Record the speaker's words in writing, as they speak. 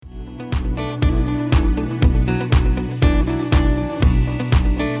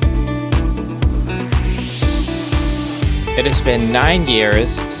It has been 9 years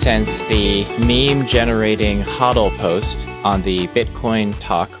since the meme-generating HODL post on the Bitcoin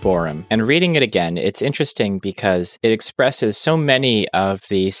Talk forum. And reading it again, it's interesting because it expresses so many of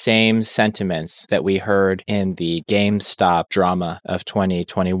the same sentiments that we heard in the GameStop drama of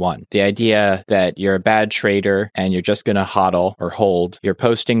 2021. The idea that you're a bad trader and you're just going to HODL or hold, you're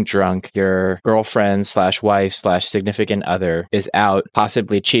posting drunk, your girlfriend/wife/significant other is out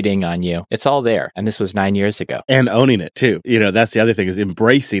possibly cheating on you. It's all there. And this was 9 years ago. And owning it too. You know, that's the other thing, is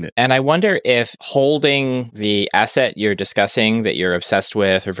embracing it. And I wonder if holding the asset you're discussing that you're obsessed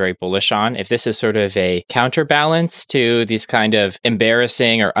with or very bullish on, if this is sort of a counterbalance to these kind of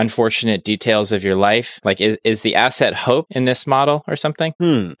embarrassing or unfortunate details of your life. Like, is the asset hope in this model or something?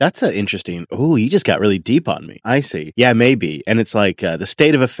 That's an interesting. Oh, you just got really deep on me. I see. Yeah, maybe. And it's like the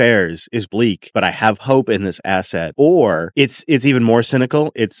state of affairs is bleak, but I have hope in this asset. Or it's even more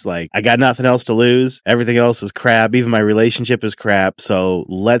cynical. It's like, I got nothing else to lose. Everything else is crap. Even my relationship is crap. So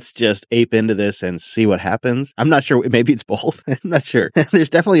let's just ape into this and see what happens. I'm not sure. Maybe it's both. I'm not sure. There's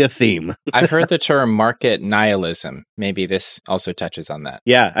definitely a theme. I've heard the term market nihilism. Maybe this also touches on that.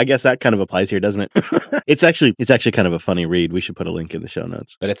 Yeah, I guess that kind of applies here, doesn't it? It's actually kind of a funny read. We should put a link in the show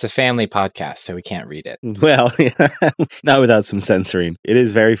notes. But it's a family podcast, so we can't read it. Well, not without some censoring. It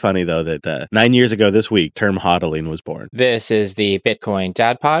is very funny, though, that 9 years ago this week, term hodling was born. This is the Bitcoin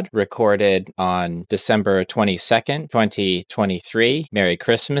Dad Pod, recorded on December 22nd, 2023. Merry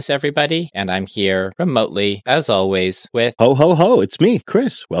Christmas, everybody. And I'm here remotely, as always, with... Ho, ho, ho. It's me,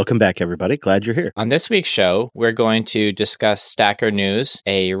 Chris. Welcome back, everybody. Glad you're here. On this week's show, we're going to discuss Stacker News,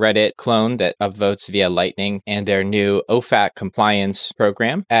 a Reddit clone that upvotes via Lightning, and their new OFAC compliance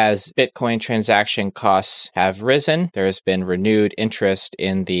program. As Bitcoin transaction costs have risen, there has been renewed interest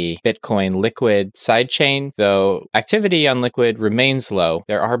in the Bitcoin Liquid sidechain. Though activity on Liquid remains low,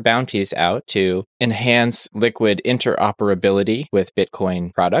 there are bounties out to enhance Liquid interoperability with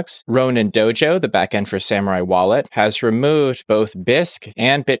Bitcoin products. Ronin Dojo, the backend for Samurai Wallet, has removed both BISC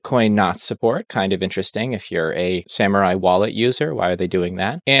and Bitcoin not support. Kind of interesting if you're a Samurai Wallet user. Why are they doing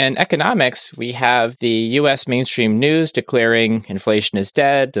that? In economics, we have the US mainstream news declaring inflation is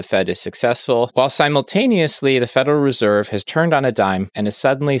dead, the Fed is successful, while simultaneously the Federal Reserve has turned on a dime and is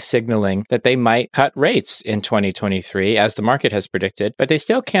suddenly signaling that they might cut rates in 2023, as the market has predicted, but they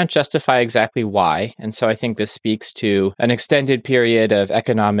still can't justify exactly why. And so I think this speaks to an extended period of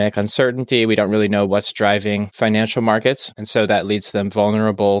economic uncertainty. We don't really know what's driving financial markets, and so that leaves them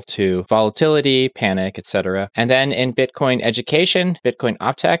vulnerable to volatility, panic, etc. And then in Bitcoin education, Bitcoin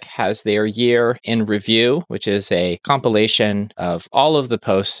Optech has their year in review, which is a compilation of all of the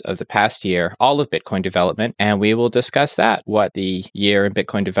posts of the past year, all of Bitcoin development, and we will discuss that, what the year in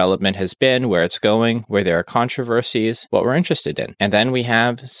Bitcoin development has been, where it's going, where there are controversies, what we're interested in. And then we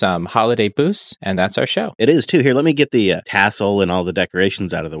have some holiday boosts, and that's our show. It is too. Here, let me get the tassel and all the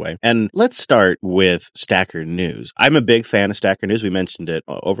decorations out of the way. And let's start with Stacker News. I'm a big fan of Stacker News. We mentioned it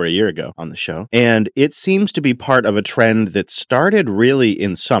over a year ago on the show. And it seems to be part of a trend that started really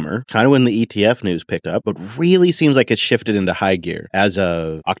in summer, kind of when the ETF news picked up, but really seems like it's shifted into high gear as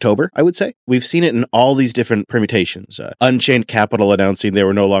of October, I would say. We've seen it in all these different permutations. Unchained Capital announcing they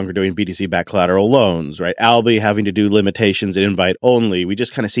were no longer doing BTC-backed collateral loans, right? Alby having to do limitations and invite only. We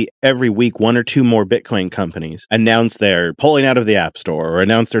just kind of see every week one or two more Bitcoin companies announce they're pulling out of the App Store, or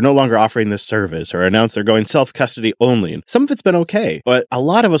announce they're no longer offering this service, or announce they're going self-custody only. And some of it's been okay, but a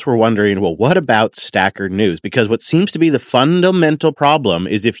lot of us were wondering, well, what about Stacker News? Because what seems to be the fundamental problem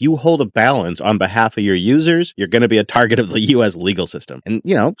is if you hold a balance on behalf of your users, you're going to be a target of the US legal system. And,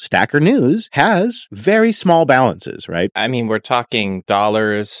 you know, Stacker News has very small balances, right? I mean, we're talking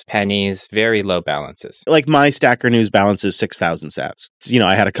dollars, pennies, very low balances. Like my Stacker News balance is 6,000 sats. You know,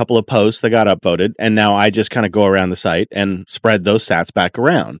 I had a couple of posts that got upvoted, and now I just kind of go around the site and spread those sats back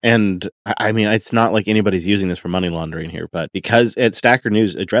around. And I mean, it's not like anybody's using this for money laundering here, but because Stacker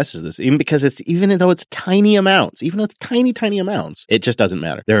News addresses this, even though it's tiny amounts, even though it's tiny amounts, it just doesn't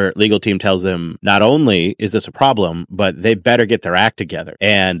matter. Their legal team tells them not only is this a problem, but they better get their act together,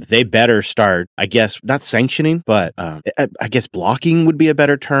 and they better start, I guess, not sanctioning, but I guess blocking would be a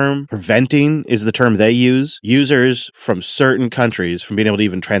better term. Preventing is the term they use. Users from certain countries from being able to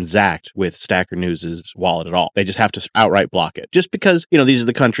even transact with Stacker News' wallet at all. They just have to outright block it. Just because, you know, these are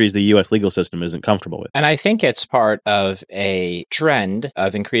the countries the US legal system isn't comfortable with. And I think it's part of a trend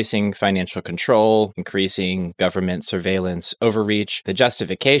of increasing financial control, increasing government surveillance overreach. The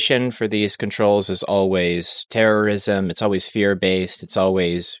justification for these controls is always terrorism. It's always fear-based. It's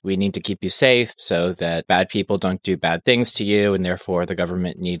always, we need to keep you safe so that bad people don't do bad things to you, and therefore the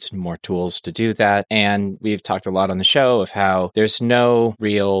government needs more tools to do that. And we've talked a lot on the show of how there's no no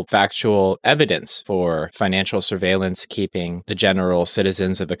real factual evidence for financial surveillance keeping the general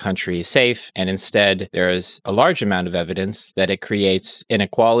citizens of a country safe. And instead, there is a large amount of evidence that it creates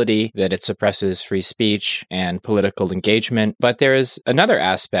inequality, that it suppresses free speech and political engagement. But there is another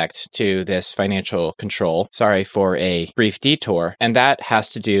aspect to this financial control. Sorry for a brief detour. And that has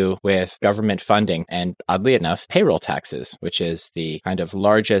to do with government funding and, oddly enough, payroll taxes, which is the kind of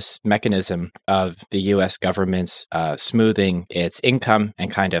largest mechanism of the U.S. government's smoothing its income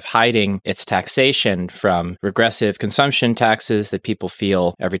and kind of hiding its taxation from regressive consumption taxes that people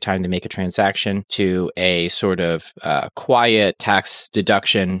feel every time they make a transaction to a sort of quiet tax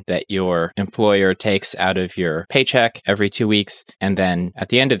deduction that your employer takes out of your paycheck every 2 weeks. And then at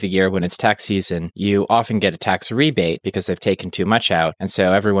the end of the year, when it's tax season, you often get a tax rebate because they've taken too much out. And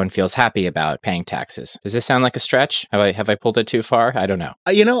so everyone feels happy about paying taxes. Does this sound like a stretch? Have I pulled it too far? I don't know.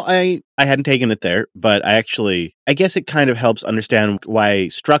 I hadn't taken it there, but I guess it kind of helps understand why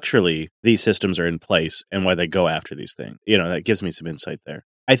structurally these systems are in place and why they go after these things. That gives me some insight there.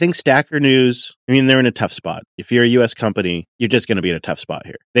 I think Stacker News, they're in a tough spot. If you're a U.S. company, you're just going to be in a tough spot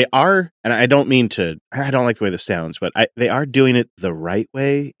here. They are, and I don't like the way this sounds, but they are doing it the right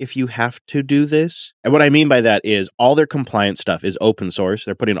way if you have to do this. And what I mean by that is all their compliance stuff is open source.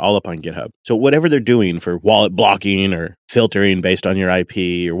 They're putting it all up on GitHub. So whatever they're doing for wallet blocking or filtering based on your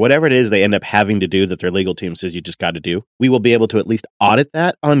IP or whatever it is they end up having to do that their legal team says you just got to do, we will be able to at least audit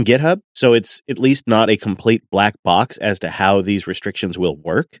that on GitHub. So it's at least not a complete black box as to how these restrictions will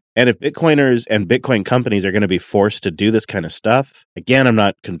work. And if Bitcoiners and Bitcoin companies are going to be forced to do this kind of stuff, again, I'm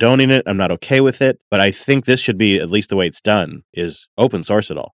not condoning it. I'm not okay with it. But I think this should be, at least the way it's done, is open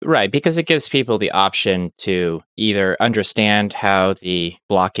source it all. Right, because it gives people the option to either understand how the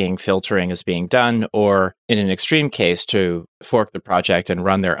blocking, filtering is being done, or in an extreme case, to fork the project and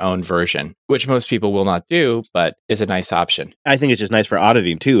run their own version, which most people will not do, but is a nice option. I think it's just nice for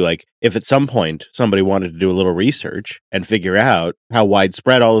auditing too. Like if at some point somebody wanted to do a little research and figure out how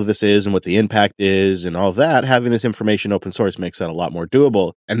widespread all of this is and what the impact is and all of that, having this information open source makes that a lot more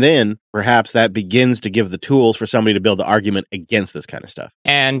doable. And then perhaps that begins to give the tools for somebody to build the argument against this kind of stuff.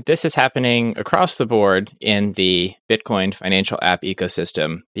 And this is happening across the board in the Bitcoin financial app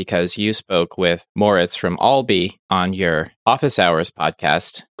ecosystem, because you spoke with Moritz from Alby on your Office Hours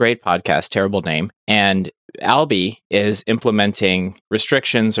podcast. Great podcast, terrible name. And Alby is implementing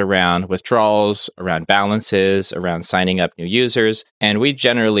restrictions around withdrawals, around balances, around signing up new users. And we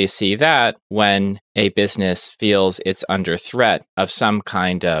generally see that when a business feels it's under threat of some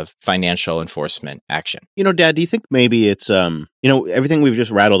kind of financial enforcement action. Dad, do you think maybe it's, everything we've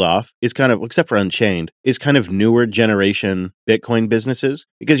just rattled off is kind of, except for Unchained, is kind of newer generation Bitcoin businesses?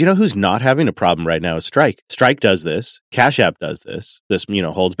 Because who's not having a problem right now is Strike. Strike does this. Cash App does this. This,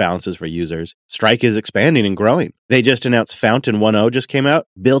 holds balances for users. Strike is expanding and growing. They just announced Fountain 1.0 just came out,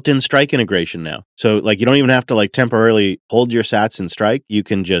 built-in Strike integration now. So you don't even have to temporarily hold your sats in Strike. You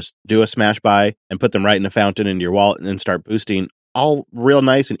can just do a smash buy and put them right in a Fountain into your wallet and then start boosting. All real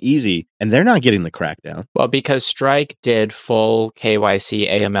nice and easy, and they're not getting the crackdown. Well, because Strike did full KYC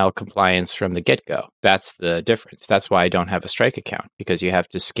AML compliance from the get-go. That's the difference. That's why I don't have a Strike account, because you have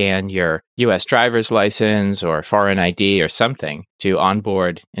to scan your U.S. driver's license or foreign ID or something to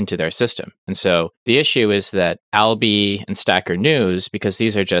onboard into their system. And so the issue is that Alby and Stacker News, because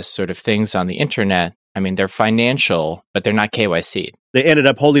these are just sort of things on the internet, they're financial, but they're not KYC'd. They ended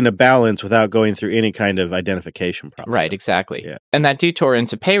up holding a balance without going through any kind of identification process. Right, exactly. Yeah. And that detour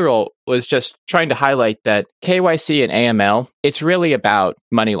into payroll was just trying to highlight that KYC and AML, it's really about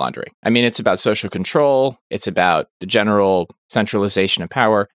money laundering. It's about social control, it's about the general centralization of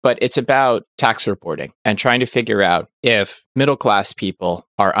power, but it's about tax reporting and trying to figure out if middle-class people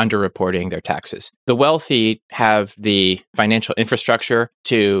are underreporting their taxes. The wealthy have the financial infrastructure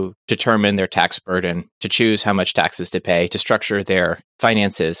to determine their tax burden, to choose how much taxes to pay, to structure their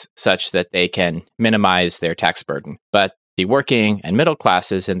finances such that they can minimize their tax burden. But the working and middle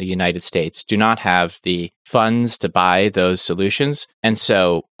classes in the United States do not have the funds to buy those solutions. And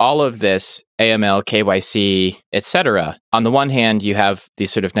so all of this AML, KYC, etc. On the one hand, you have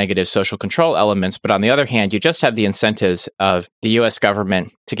these sort of negative social control elements, but on the other hand, you just have the incentives of the US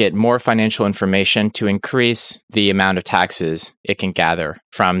government to get more financial information to increase the amount of taxes it can gather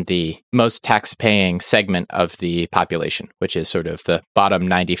from the most tax-paying segment of the population, which is sort of the bottom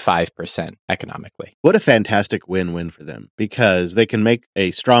 95% economically. What a fantastic win-win for them, because they can make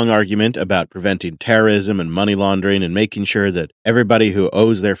a strong argument about preventing terrorism and money laundering and making sure that everybody who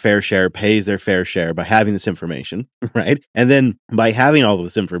owes their fair share pays their fair share by having this information, right? And then by having all of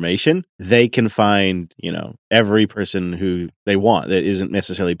this information, they can find, every person who they want that isn't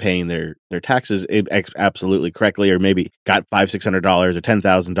necessarily paying their taxes absolutely correctly, or maybe got $500-$600 or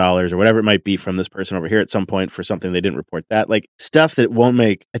 $10,000 or whatever it might be from this person over here at some point for something they didn't report that. Like stuff that won't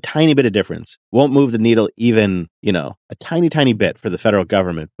make a tiny bit of difference, won't move the needle even, a tiny bit for the federal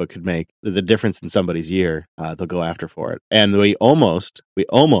government, but could make the difference in somebody's year. They'll go after for it. And we almost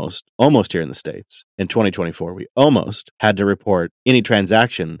here in the States in 2024, we almost had to report any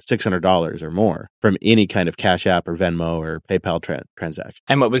transaction $600 or more from any kind of Cash App or Venmo or PayPal transaction.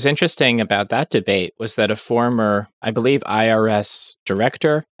 And what was interesting about that debate was that a former, I believe, IRS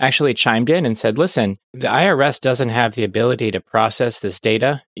director actually chimed in and said, listen, the IRS doesn't have the ability to process this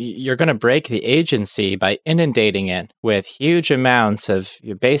data. You're going to break the agency by inundating it with huge amounts of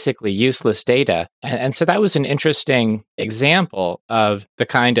basically useless data. And so that was an interesting example of the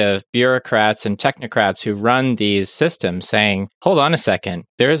kind of bureaucrats and technocrats who run these systems saying, hold on a second,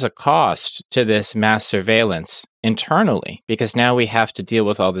 there is a cost to this mass surveillance internally, because now we have to deal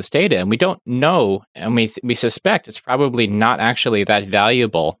with all this data and we don't know, and we suspect it's probably not actually that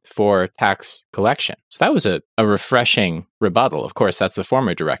valuable for tax collection. So that was a refreshing rebuttal. Of course, that's the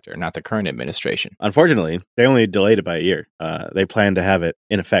former director, not the current administration. Unfortunately, they only delayed it by a year. They plan to have it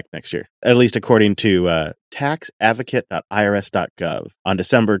in effect next year, at least according to taxadvocate.irs.gov. On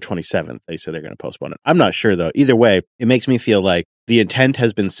December 27th, they said they're going to postpone it. I'm not sure, though. Either way, it makes me feel like the intent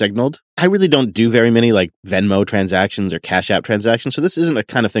has been signaled. I really don't do very many like Venmo transactions or Cash App transactions, so this isn't a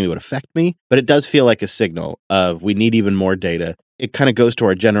kind of thing that would affect me, but it does feel like a signal of we need even more data. It kind of goes to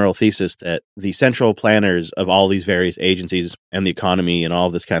our general thesis that the central planners of all these various agencies and the economy and all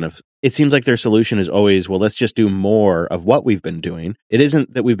this kind of, it seems like their solution is always, well, let's just do more of what we've been doing. It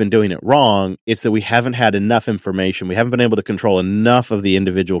isn't that we've been doing it wrong. It's that we haven't had enough information. We haven't been able to control enough of the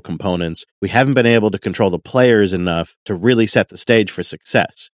individual components. We haven't been able to control the players enough to really set the stage for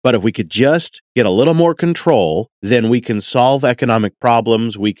success. But if we could just get a little more control, then we can solve economic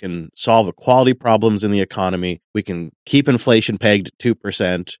problems. We can solve equality problems in the economy. We can keep inflation pegged at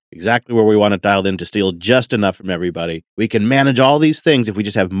 2%, exactly where we want it dialed in to steal just enough from everybody. We can manage all these things if we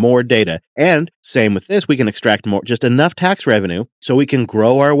just have more data. And same with this, we can extract more, just enough tax revenue so we can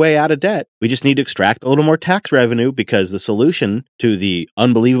grow our way out of debt. We just need to extract a little more tax revenue, because the solution to the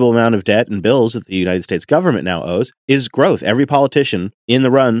unbelievable amount of debt and bills that the United States government now owes is growth. Every politician in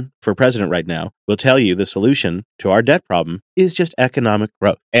the run for president right now will tell you the solution to our debt problem is just economic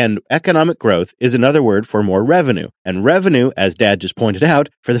growth. And economic growth is another word for more revenue. And revenue, as Dad just pointed out,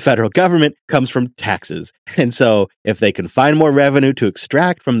 for the federal government comes from taxes. And so if they can find more revenue to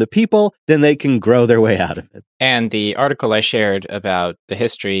extract from the people, then they can grow their way out of it. And the article I shared about the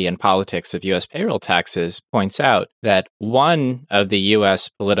history and politics of U.S. payroll taxes points out that one of the U.S.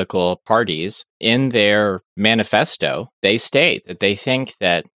 political parties, in their manifesto, they state that they think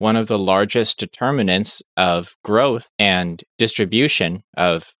that one of the largest determinants of growth and distribution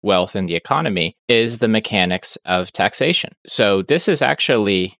of wealth in the economy is the mechanics of taxation. So this is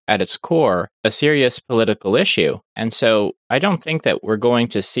actually, at its core, a serious political issue. And so I don't think that we're going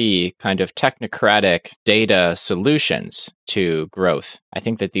to see kind of technocratic data solutions to growth. I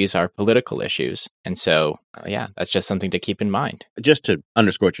think that these are political issues. And so, that's just something to keep in mind. Just to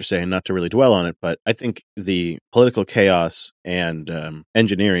underscore what you're saying, not to really dwell on it, but I think the political chaos and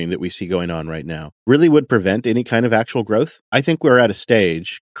engineering that we see going on right now really would prevent any kind of actual growth. I think we're at a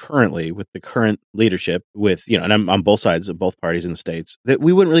stage currently with the current leadership and I'm on both sides of both parties in the States, that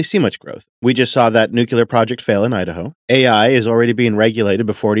we wouldn't really see much growth. We just saw that nuclear project fail in Idaho. AI is already being regulated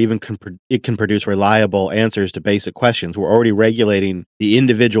before it even can produce reliable answers to basic questions. We're already regulating the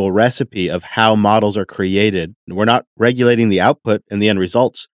individual recipe of how models are created. We're not regulating the output and the end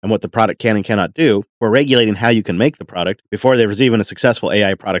results and what the product can and cannot do. We're regulating how you can make the product before there's even a successful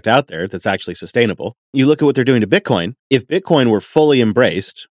AI product out there that's actually sustainable. You look at what they're doing to Bitcoin. If Bitcoin were fully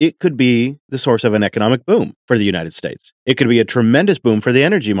embraced, it could be the source of an economic boom for the United States. It could be a tremendous boom for the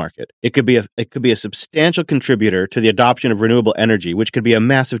energy market. It could be a substantial contributor to the adoption of renewable energy, which could be a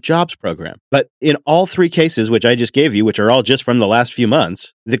massive jobs program. But in all three cases, which I just gave you, which are all just from the last few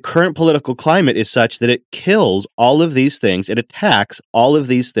months, the current political climate is such that it kills all of these things. It attacks all of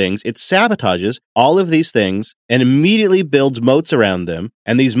these things. It sabotages all of these things and immediately builds moats around them.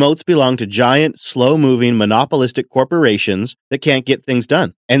 And these moats belong to giant, slow-moving, monopolistic corporations that can't get things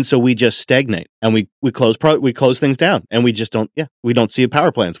done. And so we just stagnate and we close things down, and we just we don't see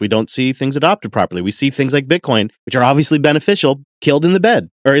power plants. We don't see things adopted properly. We see things like Bitcoin, which are obviously beneficial, killed in the bed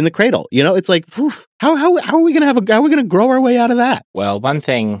or in the cradle. It's like, how are we going to grow our way out of that? Well, one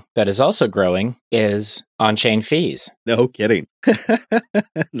thing that is also growing is on-chain fees. No kidding.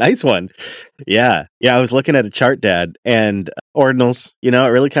 Nice one. Yeah. I was looking at a chart, Dad, and ordinals, it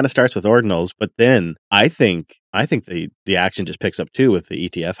really kind of starts with ordinals, but then I think the action just picks up too with the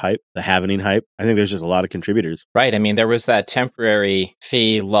ETF hype, the halvening hype. I think there's just a lot of contributors. Right. I mean, there was that temporary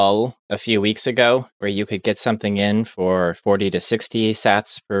fee lull a few weeks ago where you could get something in for 40 to 60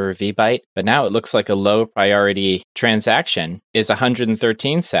 sats per VByte, but now it looks like a low priority transaction is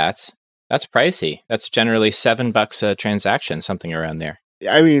 113 sats. That's pricey. That's generally $7 a transaction, something around there.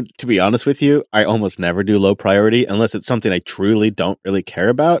 I mean, to be honest with you, I almost never do low priority unless it's something I truly don't really care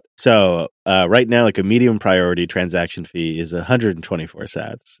about. So right now, like a medium priority transaction fee is 124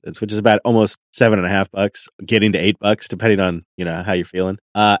 sats, which is about almost $7.50, getting to $8, depending on how you're feeling.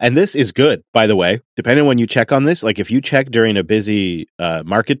 And this is good, by the way. Depending on when you check on this, like if you check during a busy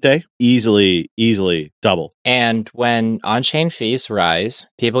market day, easily double. And when on-chain fees rise,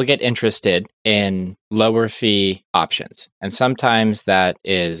 people get interested in lower fee options. And sometimes that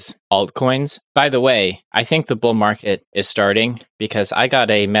is altcoins. By the way, I think the bull market is starting because I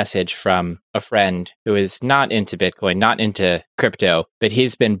got a message from a friend who is not into Bitcoin, not into crypto, but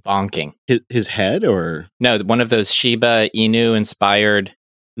he's been bonking. His head or? No, one of those Shiba Inu inspired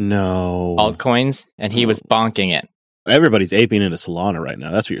altcoins, and he was bonking it. Everybody's aping into Solana right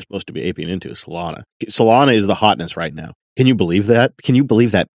now. That's what you're supposed to be aping into, is Solana. Solana is the hotness right now. Can you believe that? Can you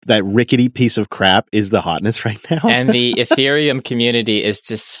believe that rickety piece of crap is the hotness right now? And the Ethereum community is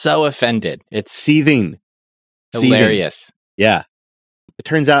just so offended. It's seething. Hilarious. Yeah. It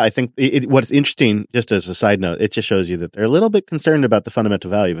turns out, I think, what's interesting, just as a side note, it just shows you that they're a little bit concerned about the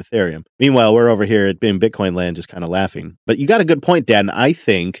fundamental value of Ethereum. Meanwhile, we're over here in Bitcoin land just kind of laughing. But you got a good point, Dan. I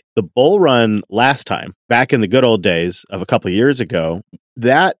think the bull run last time, back in the good old days of a couple of years ago,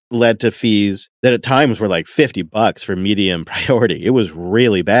 that led to fees that at times were like $50 for medium priority. It was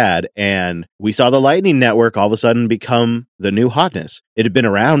really bad. And we saw the Lightning Network all of a sudden become the new hotness. It had been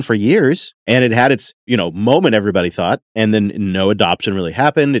around for years and it had its, moment, everybody thought. And then no adoption really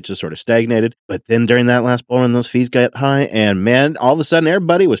happened. It just sort of stagnated. But then during that last bull run, those fees got high. And man, all of a sudden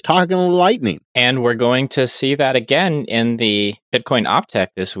everybody was talking Lightning. And we're going to see that again in the Bitcoin Optech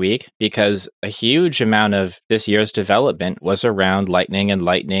this week, because a huge amount of this year's development was around Lightning and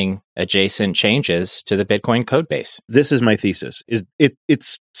Lightning adjacent changes to the Bitcoin code base. This is my thesis.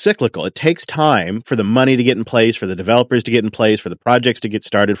 It's cyclical. It takes time for the money to get in place, for the developers to get in place, for the projects to get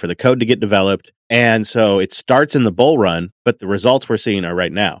started, for the code to get developed. And so it starts in the bull run, but the results we're seeing are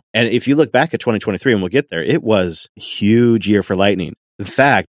right now. And if you look back at 2023, and we'll get there, it was a huge year for Lightning. In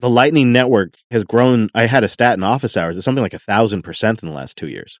fact, the Lightning Network has grown. I had a stat in office hours. It's something like 1,000% in the last 2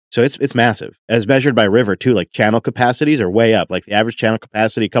 years. So it's massive. As measured by River, too, like channel capacities are way up. Like the average channel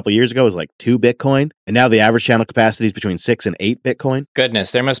capacity a couple years ago was like 2 Bitcoin. And now the average channel capacity is between 6 and 8 Bitcoin.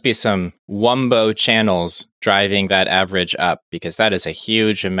 Goodness, there must be some Wumbo channels driving that average up, because that is a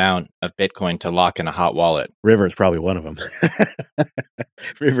huge amount of Bitcoin to lock in a hot wallet. River is probably one of them.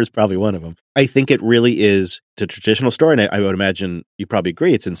 River's probably one of them. I think it really is the traditional story, and I would imagine you probably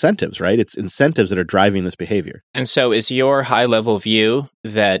agree, it's incentives, right? It's incentives that are driving this behavior. And so is your high-level view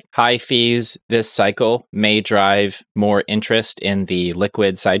that high fees this cycle may drive more interest in the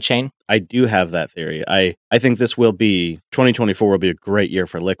Liquid sidechain? I do have that theory. I think 2024 will be a great year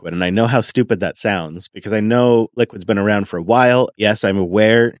for Liquid. And I know how stupid that sounds because I know Liquid's been around for a while. Yes, I'm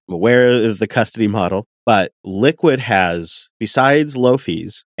aware of the custody model. But Liquid has, besides low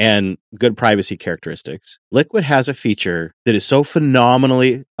fees and good privacy characteristics, Liquid has a feature that is so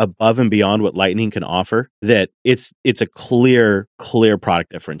phenomenally above and beyond what Lightning can offer that it's a clear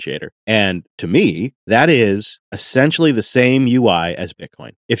product differentiator. And to me, that is essentially the same UI as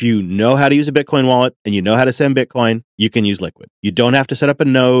Bitcoin. If you know how to use a Bitcoin wallet and you know how to send Bitcoin, you can use Liquid. You don't have to set up a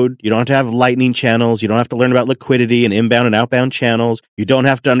node. You don't have to have Lightning channels. You don't have to learn about liquidity and inbound and outbound channels. You don't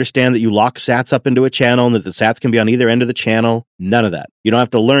have to understand that you lock sats up into a channel and that the sats can be on either end of the channel. None of that. You don't have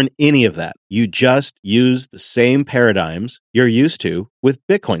to learn any of that. You just use the same paradigms you're used to with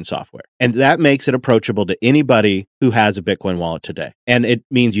Bitcoin software. And that makes it approachable to anybody who has a Bitcoin wallet today. And it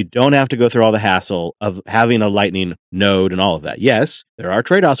means you don't have to go through all the hassle of having a Lightning node and all of that. Yes, there are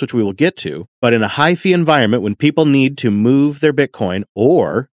trade-offs, which we will get to, but in a high-fee environment, when people need to move their Bitcoin,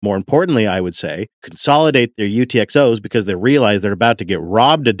 or more importantly, I would say, consolidate their UTXOs because they realize they're about to get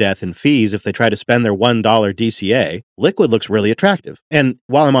robbed to death in fees if they try to spend their $1 DCA, Liquid looks really really attractive. And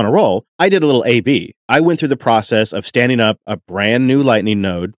while I'm on a roll, I did a little A/B. I went through the process of standing up a brand new Lightning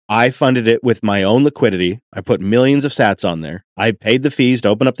node. I funded it with my own liquidity. I put millions of sats on there. I paid the fees to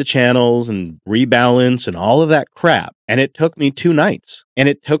open up the channels and rebalance and all of that crap. And it took me 2 nights. And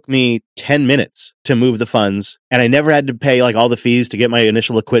it took me 10 minutes to move the funds. And I never had to pay like all the fees to get my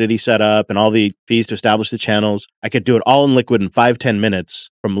initial liquidity set up and all the fees to establish the channels. I could do it all in Liquid in 5-10 minutes,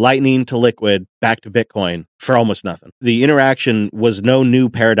 from Lightning to Liquid back to Bitcoin for almost nothing. The interaction was no new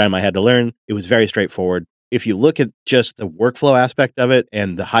paradigm I had to learn. It was very straightforward. If you look at just the workflow aspect of it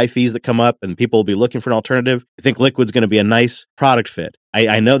and the high fees that come up and people will be looking for an alternative, I think Liquid's going to be a nice product fit.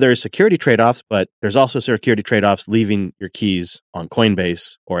 I know there's security trade-offs, but there's also security trade-offs leaving your keys on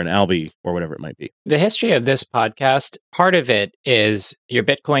Coinbase or an Alby or whatever it might be. The history of this podcast, part of it is your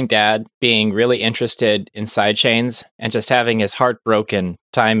Bitcoin dad being really interested in sidechains and just having his heart broken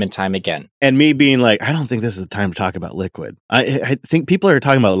time and time again. And me being like, I don't think this is the time to talk about Liquid. I think people are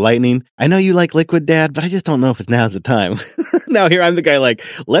talking about Lightning. I know you like Liquid, Dad, but I just don't know if now's the time. Now here I'm the guy like,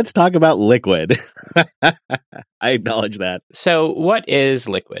 let's talk about Liquid. I acknowledge that. So what is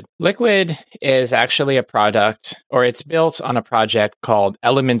Liquid? Liquid is actually a product, or it's built on a project called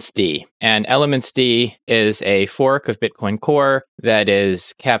Elements D. And Elements D is a fork of Bitcoin Core that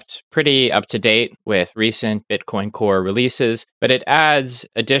is kept pretty up to date with recent Bitcoin Core releases, but it adds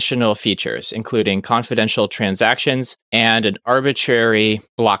additional features, including confidential transactions and an arbitrary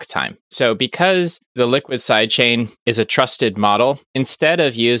block time. So because the Liquid sidechain is a trusted model, instead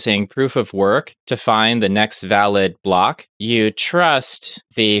of using proof of work to find the next valid block, you trust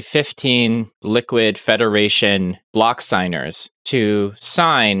the 15 Liquid Federation block signers to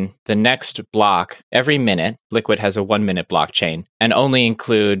sign the next block every minute. Liquid has a 1-minute blockchain and only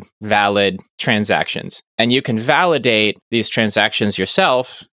include valid transactions. And you can validate these transactions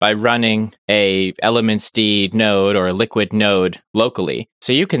yourself by running a Elements D node or a Liquid node locally.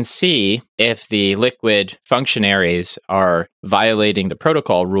 So you can see if the Liquid functionaries are violating the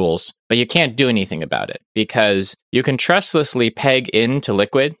protocol rules, but you can't do anything about it because you can trustlessly peg into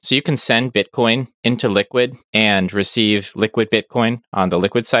Liquid. So you can send Bitcoin into Liquid and receive Liquid Bitcoin on the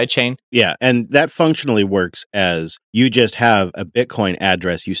Liquid sidechain. Yeah, and that functionally works as you just have a Bitcoin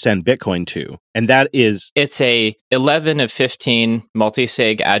address you send Bitcoin to, and that is... It's a 11 of 15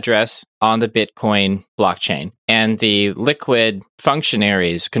 multi-sig address on the Bitcoin blockchain, and the Liquid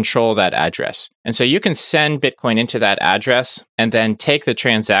functionaries control that address. And so you can send Bitcoin into that address and then take the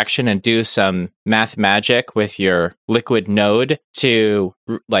transaction and do some math magic with your Liquid node to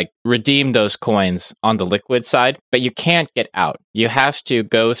redeem those coins on the Liquid side, but you can't get out. You have to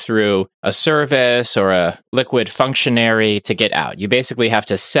go through a service or a Liquid functionary to get out. You basically have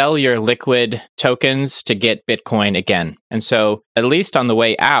to sell your Liquid tokens to get Bitcoin again. And so at least on the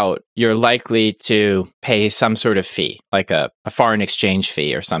way out, you're likely to pay some sort of fee, like a foreign exchange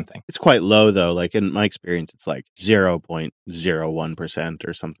fee or something. It's quite low, though. Like in my experience, it's like 0.01%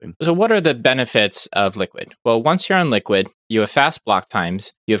 or something. So what are the benefits of Liquid? Well, once you're on Liquid, you have fast block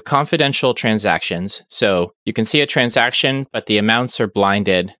times, you have confidential transactions, so you can see a transaction, but the amounts are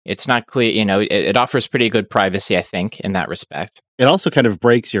blinded. It's not clear, it offers pretty good privacy, I think, in that respect. It also kind of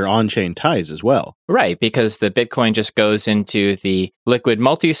breaks your on-chain ties as well. Right, because the Bitcoin just goes into the Liquid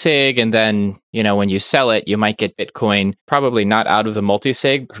multisig, and then, when you sell it, you might get Bitcoin, probably not out of the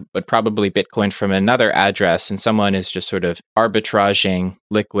multisig, but probably Bitcoin from another address, and someone is just sort of arbitraging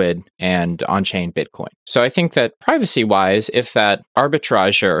Liquid and on-chain Bitcoin. So I think that privacy-wise, if that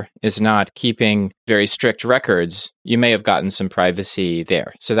arbitrager is not keeping very strict records, you may have gotten some privacy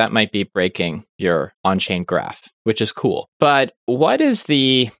there. So that might be breaking your on-chain graph, which is cool. But what is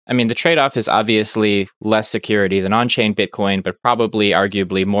the trade-off is obviously less security than on-chain Bitcoin, but probably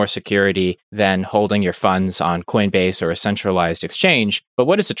arguably more security than holding your funds on Coinbase or a centralized exchange. But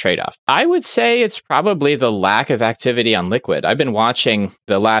what is the trade-off? I would say it's probably the lack of activity on Liquid. I've been watching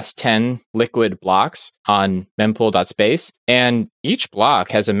the last 10 Liquid blocks on mempool.space, and each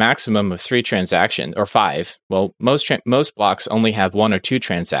block has a maximum of 3 transactions, or 5. Well, most blocks only have 1 or 2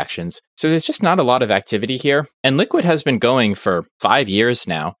 transactions. So there's just not a lot of activity here. And Liquid has been going for 5 years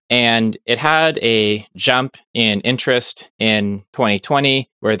now, and it had a jump in interest in 2020,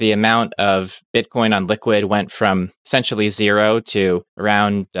 where the amount of Bitcoin on Liquid went from essentially 0 to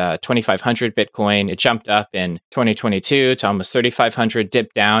around 2,500 Bitcoin. It jumped up in 2022 to almost 3,500,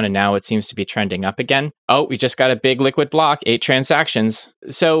 dipped down, and now it seems to be trending up again. Oh, we just got a big Liquid block, 8 transactions.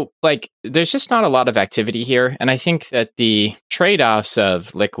 So, there's just not a lot of activity here. And I think that the trade-offs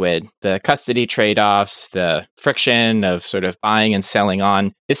of Liquid, the custody trade-offs, the friction of sort of buying and selling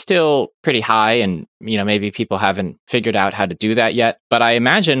on, is still pretty high, and maybe people haven't figured out how to do that yet. But I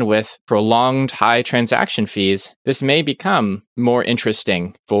imagine with prolonged high transaction fees, this may become more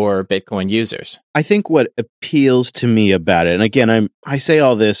interesting for Bitcoin users. I think what appeals to me about it, and again, I say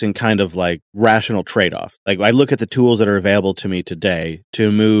all this in kind of like rational trade-off. Like I look at the tools that are available to me today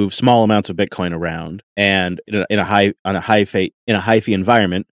to move small amounts of Bitcoin around, and in a high fee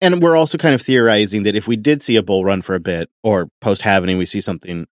environment. And we're also kind of theorizing that if we did see a bull run for a bit, or post-halvening, we see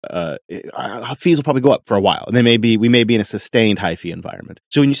something, fees will probably go up for a while, and we may be in a sustained high fee environment.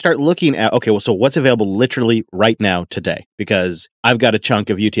 So when you start looking at, okay, well, so what's available literally right now today? Because I've got a chunk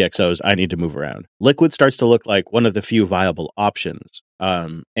of UTXOs I need to move around. Liquid starts to look like one of the few viable options.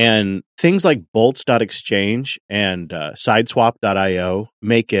 And things like bolts.exchange and sideswap.io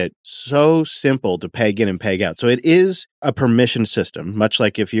make it so simple to peg in and peg out. So it is a permission system, much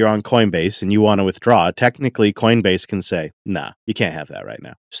like if you're on Coinbase and you want to withdraw, technically Coinbase can say, nah, you can't have that right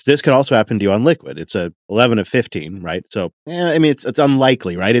now. So this could also happen to you on Liquid. It's a 11 of 15, right? So, it's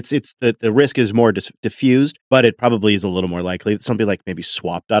unlikely, right? It's the risk is more diffused, but it probably is a little more likely that something like maybe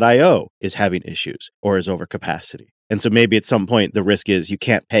swap.io is having issues or is over capacity. And so maybe at some point the risk is you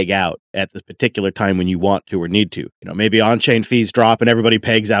can't peg out at this particular time when you want to or need to. Maybe on-chain fees drop and everybody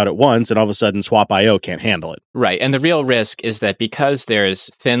pegs out at once, and all of a sudden Swap.io can't handle it. Right. And the real risk is that because there's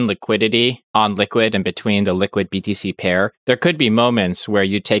thin liquidity on Liquid and between the Liquid BTC pair, there could be moments where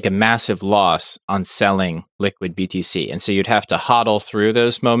you take a massive loss on selling Liquid BTC. And so you'd have to hodl through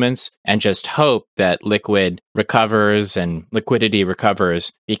those moments and just hope that Liquid recovers and liquidity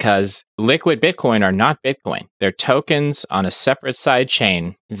recovers, because Liquid Bitcoin are not Bitcoin. They're tokens on a separate side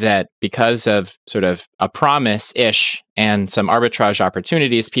chain that, because of sort of a promise-ish and some arbitrage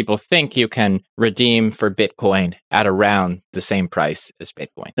opportunities, people think you can redeem for Bitcoin at around the same price as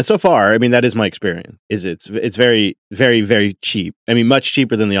Bitcoin. And so far, that is my experience, is it's very, very, very cheap. Much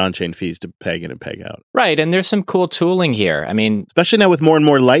cheaper than the on-chain fees to peg in and peg out. Right, and there's some cool tooling here. Especially now with more and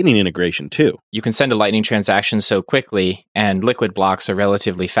more Lightning integration, too. You can send a Lightning transaction so quickly, and Liquid blocks are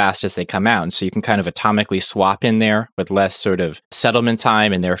relatively fast as they come out. And so you can kind of atomically swap in there with less sort of settlement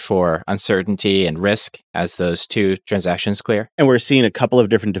time and therefore uncertainty and risk as those two transactions clear. And we're seeing a couple of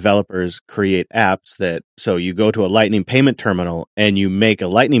different developers create apps that, so you go to a Lightning payment terminal and you make a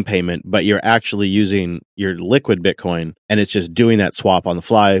Lightning payment, but you're actually using your Liquid Bitcoin, and it's just doing that swap on the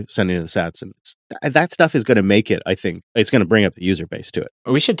fly, sending the sats. And that stuff is going to make it, I think, it's going to bring up the user base to it.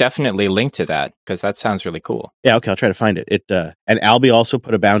 We should definitely link to that, because that sounds really cool. Yeah, okay, I'll try to find it. And Alby also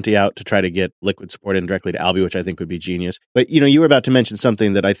put a bounty out to try to get Liquid support in directly to Alby, which I think would be genius. But, you were about to mention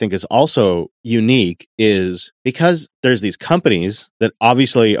something that I think is also unique, is because there's these companies that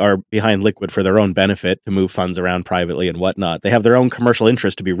obviously are behind Liquid for their own benefit to move funds around privately and whatnot. They have their own commercial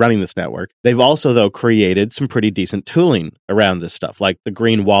interest to be running this network. They've also, though, created some pretty decent tooling around this stuff, like the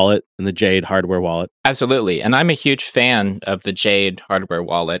Green Wallet and the Jade hardware wallet. Absolutely. And I'm a huge fan of the Jade hardware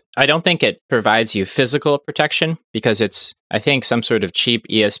wallet. I don't think it provides you physical protection because it's, I think, some sort of cheap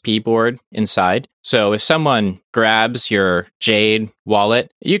ESP board inside. So if someone grabs your Jade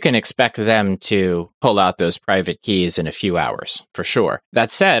wallet, you can expect them to pull out those private keys in a few hours, for sure.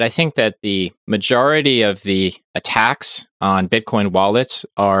 That said, I think that the majority of the attacks on Bitcoin wallets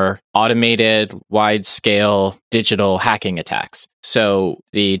are automated, wide-scale digital hacking attacks. So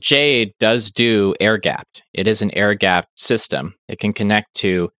the Jade does do air-gapped. It is an air-gapped system. It can connect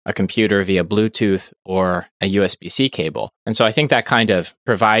to a computer via Bluetooth or a USB-C cable. And so I think that kind of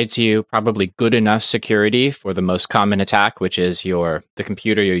provides you probably good enough security for the most common attack, which is the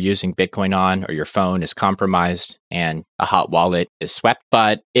computer you're using Bitcoin on or your phone is compromised and a hot wallet is swept.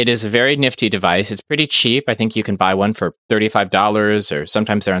 But it is a very nifty device. It's pretty cheap. I think you can buy one for $35 or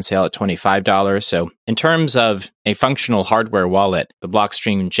sometimes they're on sale at $25. So in terms of a functional hardware wallet, the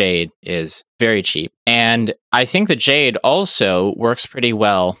Blockstream Jade is very cheap. And I think the Jade also works pretty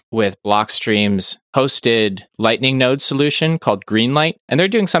well with Blockstream's hosted Lightning node solution called Greenlight. And they're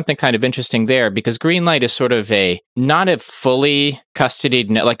doing something kind of interesting there because Greenlight is sort of not a fully custodied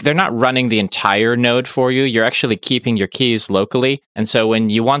node. Like they're not running the entire node for you. You're actually keeping your keys locally. And so when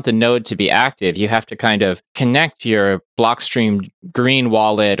you want the node to be active, you have to kind of connect your Blockstream Green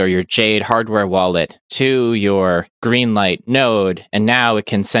wallet or your Jade hardware wallet to your Greenlight node, and now it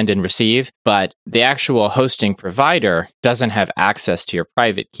can send and receive, but the actual hosting provider doesn't have access to your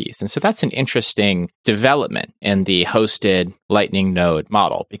private keys. And so that's an interesting development in the hosted Lightning node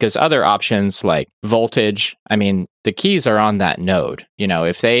model, because other options like Voltage, the keys are on that node.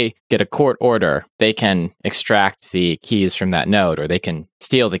 If they get a court order, they can extract the keys from that node, or they can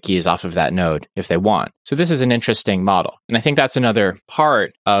steal the keys off of that node if they want. So this is an interesting model. And I think that's another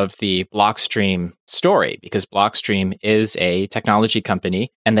part of the Blockstream story, because Blockstream is a technology company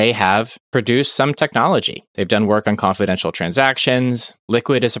and they have produced some technology. They've done work on confidential transactions.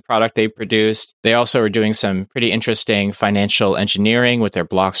 Liquid is a product they produced. They also are doing some pretty interesting financial engineering with their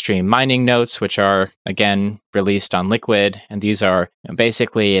Blockstream mining notes, which are, again, released on Liquid. And these are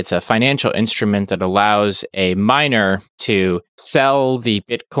basically, it's a financial instrument that allows a miner to sell the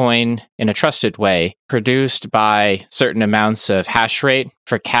Bitcoin in a trusted way, produced by certain amounts of hash rate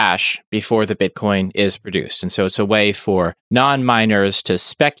for cash before the Bitcoin is produced. And so it's a way for non-miners to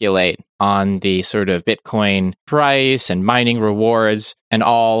speculate on the sort of Bitcoin price and mining rewards, and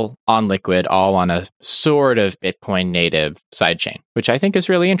all on Liquid, all on a sort of Bitcoin native sidechain, which I think is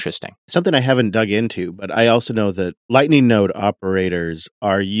really interesting. Something I haven't dug into, but I also know that Lightning node operators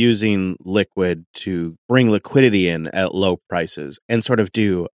are using Liquid to bring liquidity in at low prices and sort of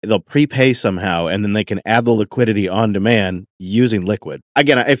they'll prepay somehow, and then they can add the liquidity on demand using Liquid.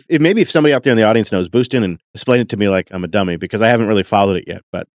 Again, maybe if somebody out there in the audience knows, boost in and explain it to me like I'm a dummy, because I haven't really followed it yet.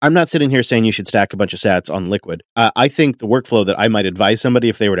 But I'm not sitting here saying you should stack a bunch of sats on Liquid. I think the workflow that I might advise somebody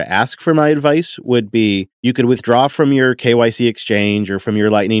if they were to ask for my advice would be, you could withdraw from your KYC exchange or from your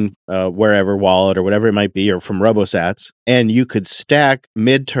Lightning wherever wallet or whatever it might be, or from RoboSats, and you could stack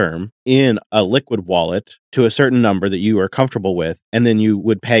midterm in a Liquid wallet to a certain number that you are comfortable with, and then you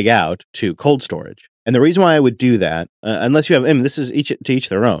would peg out to cold storage. And the reason why I would do that, unless you have, this is to each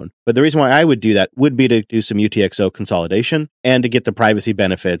their own, but the reason why I would do that would be to do some UTXO consolidation and to get the privacy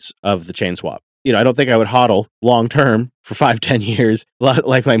benefits of the chain swap. I don't think I would hodl long term for 5-10 years.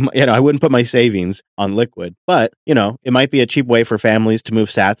 Like I wouldn't put my savings on Liquid, but it might be a cheap way for families to move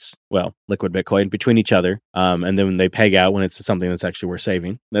sats, Liquid Bitcoin, between each other, and then they peg out when it's something that's actually worth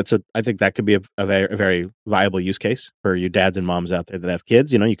saving. I think that could be a very viable use case for you dads and moms out there that have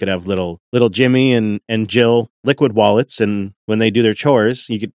kids. You could have little Jimmy and Jill Liquid wallets, and when they do their chores,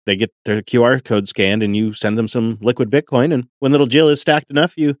 they get their QR code scanned, and you send them some Liquid Bitcoin. And when little Jill is stacked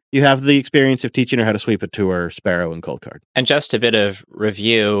enough, you have the experience of teaching her how to sweep it to her Sparrow and Cold Card. And just a bit of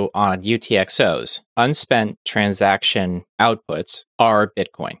review on UTXOs. Unspent transaction outputs are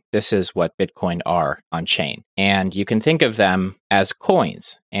Bitcoin. This is what Bitcoin are on chain. And you can think of them as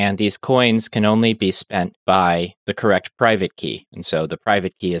coins. And these coins can only be spent by the correct private key. And so the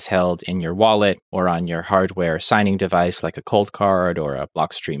private key is held in your wallet or on your hardware signing device, like a Cold Card or a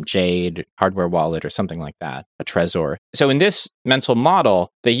Blockstream Jade hardware wallet or something like that, a Trezor. So in this mental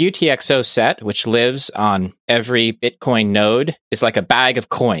model, the UTXO set, which lives on every Bitcoin node, is like a bag of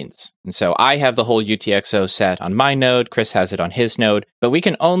coins. And so I have the whole UTXO set on my node, Chris has it on his node, but we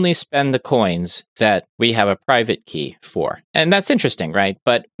can only spend the coins that we have a private key for. And that's interesting, right?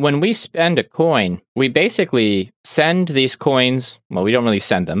 But when we spend a coin, we basically send these coins, we don't really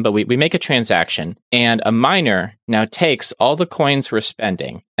send them, but we make a transaction, and a miner now takes all the coins we're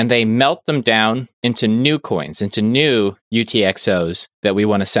spending and they melt them down into new coins, into new UTXOs that we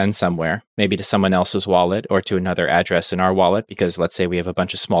want to send somewhere, maybe to someone else's wallet or to another address in our wallet, because let's say we have a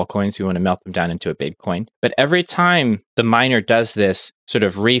bunch of small coins, we want to melt them down into a big coin. But every time the miner does this sort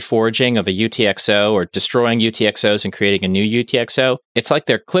of reforging of a UTXO or destroying UTXOs and creating a new UTXO, it's like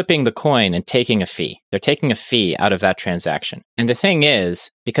they're clipping the coin and taking a fee. They're taking a fee out of that transaction. And the thing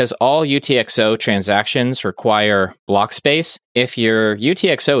is, because all UTXO transactions require block space, if your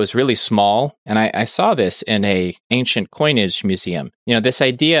UTXO is really small, and I saw this in a ancient coinage museum, this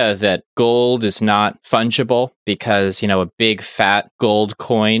idea that gold is not fungible because, a big fat gold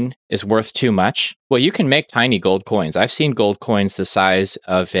coin is worth too much. Well, you can make tiny gold coins. I've seen gold coins the size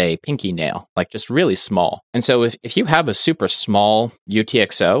of a pinky nail, like just really small. And so if you have a super small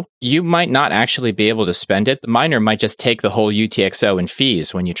UTXO, you might not actually be able to spend it. The miner might just take the whole UTXO in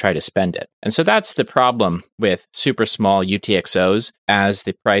fees when you try to spend it. And so that's the problem with super small UTXOs. As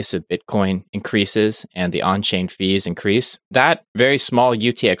the price of Bitcoin increases and the on-chain fees increase, that very small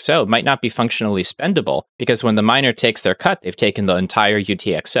UTXO might not be functionally spendable, because when the miner takes their cut, they've taken the entire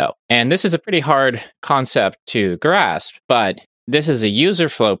UTXO. And this is a pretty hard concept to grasp, but this is a user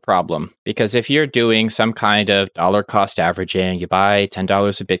flow problem, because if you're doing some kind of dollar cost averaging, you buy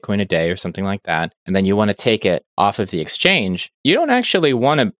 $10 of Bitcoin a day or something like that, and then you want to take it off of the exchange, you don't actually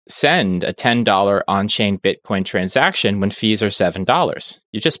want to send a $10 on-chain Bitcoin transaction when fees are $7.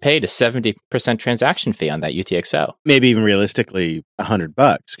 You just paid a 70% transaction fee on that UTXO. Maybe even realistically $100,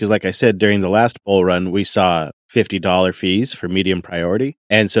 because like I said, during the last bull run, we saw $50 fees for medium priority.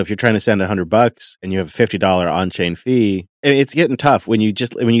 And so if you're trying to send $100 and you have a $50 on-chain fee, it's getting tough when you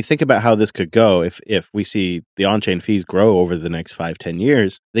think about how this could go. If we see the on-chain fees grow over the next 5-10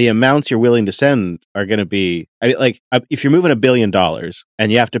 years, the amounts you're willing to send are going to be, if you're moving $1 billion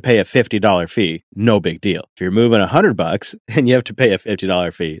and you have to pay a $50 fee, no big deal. If you're moving $100 and you have to pay a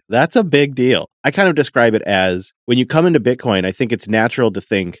 $50 fee, that's a big deal. I kind of describe it as when you come into Bitcoin, I think it's natural to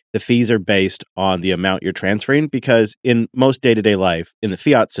think the fees are based on the amount you're transferring, because in most day-to-day life, in the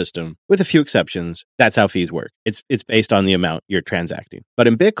fiat system, with a few exceptions, that's how fees work. It's based on the amount you're transacting. But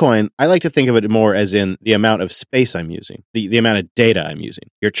in Bitcoin, I like to think of it more as in the amount of space I'm using, the amount of data I'm using.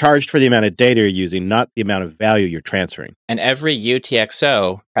 You're charged for the amount of data you're using, not the amount of value you're transferring. And every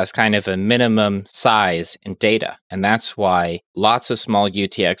UTXO has kind of a minimum size in data. And that's why lots of small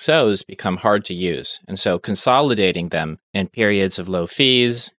UTXOs become hard to use. And so consolidating them in periods of low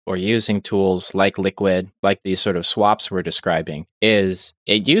fees or using tools like Liquid, like these sort of swaps we're describing, it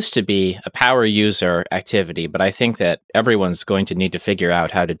used to be a power user activity, but I think that everyone's going to need to figure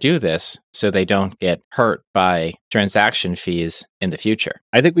out how to do this so they don't get hurt by transaction fees in the future.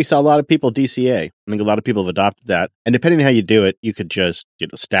 I think we saw a lot of people DCA. I think a lot of people have adopted that. And depending on how you do it, you could just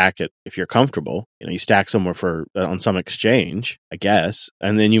stack it if you're comfortable. You stack somewhere on some exchange, I guess,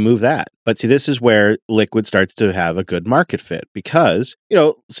 and then you move that. But see, this is where Liquid starts to have a good market fit, because,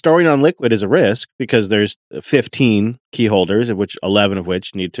 storing on Liquid is a risk because there's 15 key holders, of which 11 of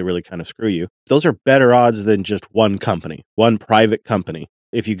which need to really kind of screw you. Those are better odds than just one company, one private company.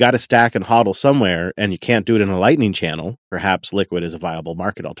 If you got to stack and hodl somewhere and you can't do it in a Lightning channel, perhaps Liquid is a viable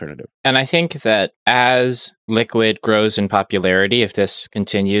market alternative. And I think that as Liquid grows in popularity, if this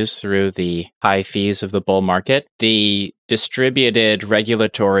continues through the high fees of the bull market, the distributed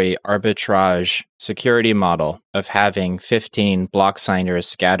regulatory arbitrage security model of having 15 block signers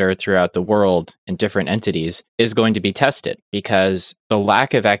scattered throughout the world in different entities is going to be tested, because the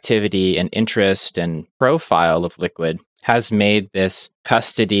lack of activity and interest and profile of Liquid has made this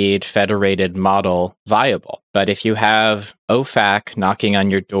custodied, federated model viable. But if you have OFAC knocking on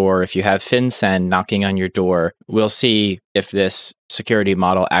your door, if you have FinCEN knocking on your door, we'll see if this security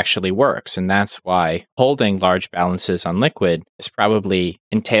model actually works. And that's why holding large balances on Liquid is probably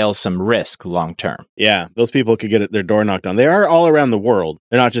entails some risk long term. Yeah, those people could get their door knocked on. They are all around the world.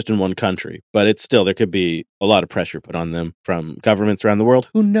 They're not just in one country, but it's still, there could be a lot of pressure put on them from governments around the world.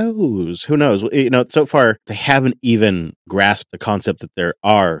 Who knows? So far, they haven't even grasped the concept that there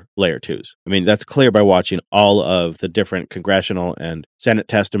are layer twos. I mean, that's clear by watching all of the different congressional and Senate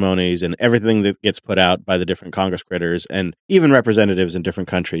testimonies and everything that gets put out by the different Congress critters and even representatives in different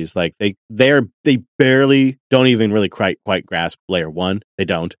countries. Like they barely don't even really quite grasp layer one. They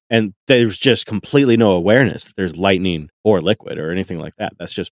don't. And there's just completely no awareness that there's Lightning or Liquid or anything like that.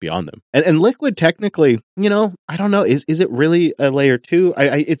 That's just beyond them. And Liquid technically, I don't know, is it really a layer two?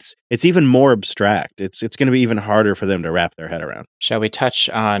 It's even more abstract. It's going to be even harder for them to wrap their head around. Shall we touch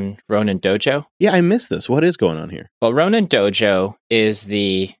on Ronin Dojo? Yeah, I missed this. What is going on here? Well, Ronin Dojo is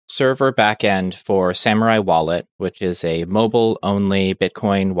the server backend for Samurai Wallet, which is a mobile-only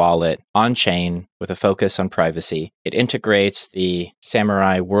Bitcoin wallet on-chain with a focus on privacy. It integrates the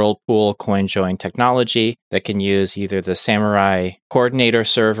Samurai Whirlpool CoinJoin technology that can use either the Samurai coordinator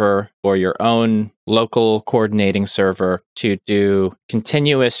server or your own local coordinating server to do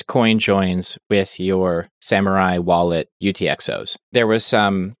continuous coin joins with your Samurai Wallet UTXOs. There was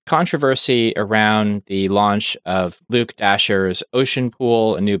some controversy around the launch of Luke Dasher's Ocean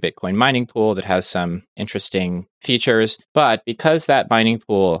Pool, a new Bitcoin mining pool that has some interesting features. But because that mining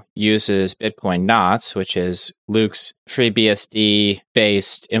pool uses Bitcoin Knots, which is Luke's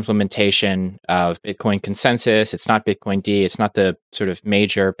FreeBSD-based implementation of Bitcoin Consensus, it's not Bitcoin D, it's not the sort of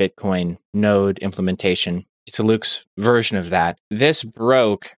major Bitcoin node implementation. It's a Luke's version of that. This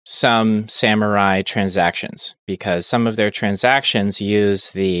broke some Samurai transactions because some of their transactions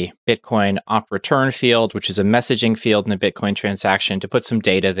use the Bitcoin op return field, which is a messaging field in a Bitcoin transaction, to put some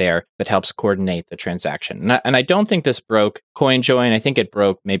data there that helps coordinate the transaction. And I don't think this broke CoinJoin. I think it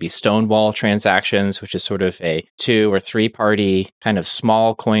broke maybe Stonewall transactions, which is sort of a 2 or 3 party kind of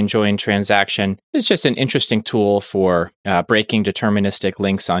small CoinJoin transaction. It's just an interesting tool for breaking deterministic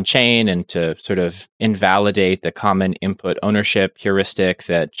links on chain and to sort of invalidate the common input ownership heuristic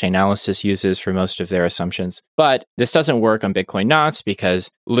that Chainalysis uses for most of their assumptions. But this doesn't work on Bitcoin Knots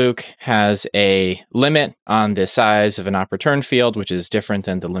because Luke has a limit on the size of an op return field, which is different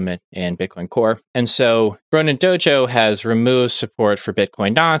than the limit in Bitcoin Core. And so Ronin Dojo has removed support for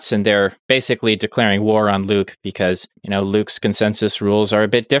Bitcoin Knots, and they're basically declaring war on Luke because, Luke's consensus rules are a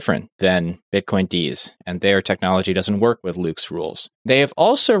bit different than Bitcoin D's, and their technology doesn't work with Luke's rules. They have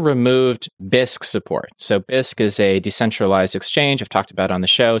also removed BISC support. So Bisq is a decentralized exchange I've talked about on the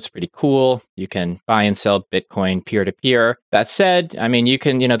show. It's pretty cool. You can buy and sell Bitcoin peer-to-peer. That said, I mean, you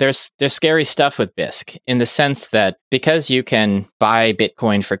can, there's scary stuff with Bisq in the sense that because you can buy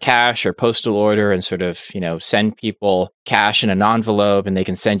Bitcoin for cash or postal order and sort of, send people cash in an envelope and they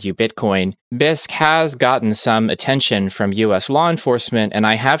can send you Bitcoin, Bisq has gotten some attention from US law enforcement, and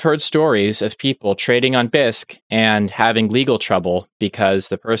I have heard stories of people trading on Bisq and having legal trouble because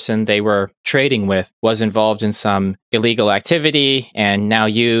the person they were trading with was involved in some illegal activity, and now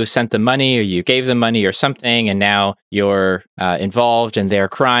you sent them money or you gave them money or something, and now you're involved in their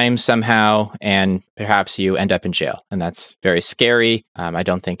crime somehow, and perhaps you end up in jail. And that's very scary. I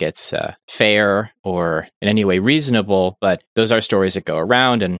don't think it's fair or in any way reasonable, but those are stories that go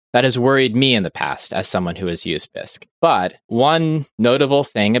around, and that has worried me in the past as someone who has used Bisq. But one notable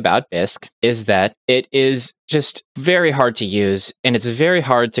thing about Bisq is that it is just very hard to use, and it's very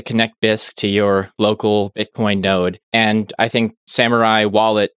hard to connect Bisq to your local Bitcoin node. And I think Samurai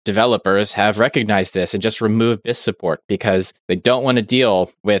Wallet developers have recognized this and just removed Bisq support because they don't want to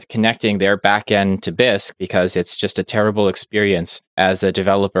deal with connecting their backend to Bisq because it's just a terrible experience as a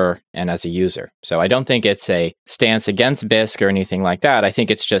developer and as a user. So I don't think it's a stance against Bisq or anything like that. I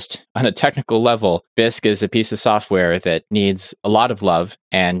think it's just on a technical level, Bisq is a piece of software that needs a lot of love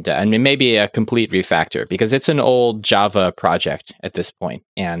and maybe a complete refactor because it's an old Java project at this point,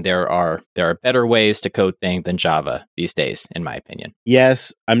 and there are better ways to code things than Java these days, in my opinion.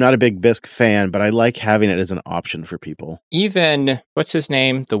 Yes, I'm not a big Bisq fan, but I like having it as an option for people. Even what's his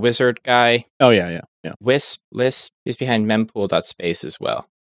name, the wizard guy? Oh yeah. Lisp, he's behind mempool.space as well.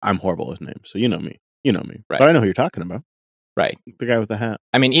 I'm horrible with names, so you know me. Right. But I know who you're talking about. Right. The guy with the hat.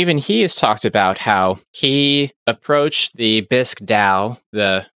 I mean, even he has talked about how he approached the Bisq DAO,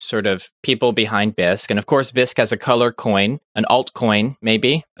 the sort of people behind Bisq. And of course, Bisq has a color coin, an altcoin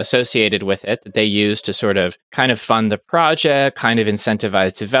maybe, associated with it that they use to sort of kind of fund the project, kind of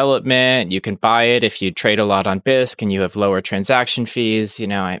incentivize development. You can buy it if you trade a lot on Bisq and you have lower transaction fees.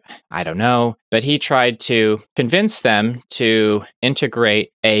 I don't know. But he tried to convince them to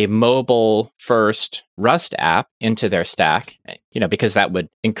integrate a mobile-first Rust app into their stack, because that would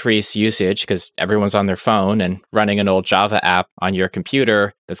increase usage because everyone's on their phone, and running an old Java app on your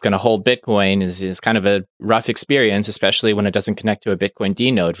computer that's going to hold Bitcoin is kind of a rough experience, especially when it doesn't connect to a Bitcoin D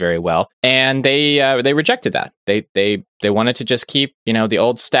node very well. And they rejected that. They wanted to just keep, the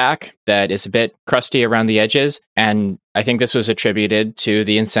old stack that is a bit crusty around the edges. And I think this was attributed to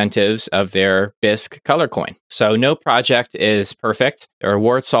the incentives of their Bisq color coin. So no project is perfect. There are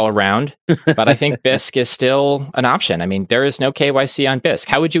warts all around, but I think Bisq is still an option. I mean, there is no KYC on Bisq.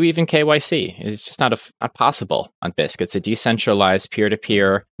 How would you even KYC? It's just not possible on Bisq. It's a decentralized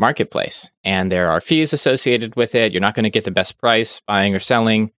peer-to-peer marketplace, and there are fees associated with it. You're not going to get the best price buying or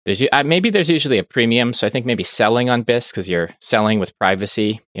selling. Maybe there's usually a premium, so I think maybe selling on Bisq because you're selling with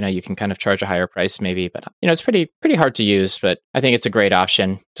privacy. You can kind of charge a higher price maybe, but it's pretty hard to use. But I think it's a great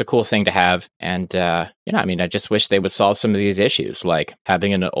option. It's a cool thing to have, and I just wish they would solve some of these issues, like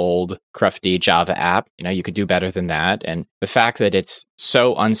having an old crufty Java app. You could do better than that, and the fact that it's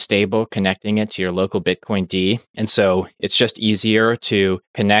so unstable connecting it to your local Bitcoin D, and so it's just easier to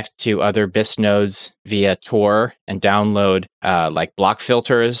connect to other Bisq nodes via Tor and download like block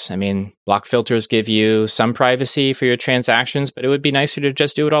filters. I mean, block filters give you some privacy for your transactions, but it would be nicer to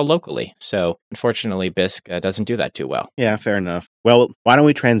just do it all locally. So unfortunately, Bisq doesn't do that too well. Yeah, fair enough. Well, why don't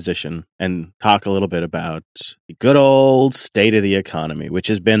we transition and talk a little bit about the good old state of the economy, which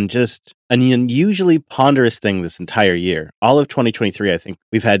has been just an unusually ponderous thing this entire year. All of 2023, I think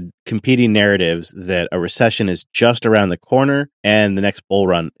we've had competing narratives that a recession is just around the corner and the next bull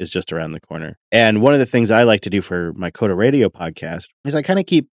run is just around the corner. And one of the things I like to do for my Coda Radio podcast is I kind of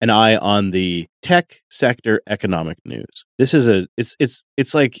keep an eye on the tech sector economic news. This is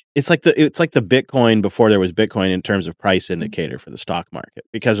it's like the Bitcoin before there was Bitcoin in terms of price indicator for the stock market,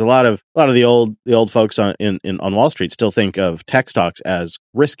 because a lot of the old folks on Wall Street still think of tech stocks as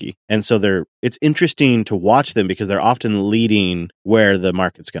risky, and so it's interesting to watch them because they're often leading where the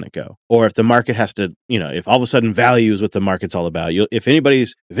market's going to go, or if the market has to, if all of a sudden value is what the market's all about. If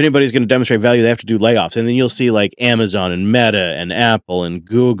anybody's going to demonstrate value, they have to do layoffs, and then you'll see like Amazon and Meta and Apple and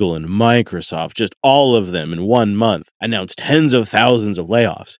Google and Microsoft, just all of them in 1 month announced tens of thousands of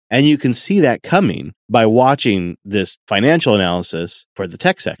layoffs, and you can see that coming by watching this financial analysis for the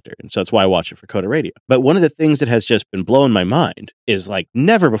tech sector. And so that's why I watch it for Coda Radio. But one of the things that has just been blowing my mind is like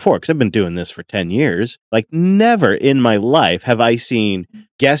never before, because I've been doing this for 10 years, like never in my life have I seen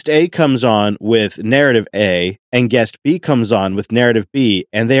guest A comes on with narrative A, and guest B comes on with narrative B,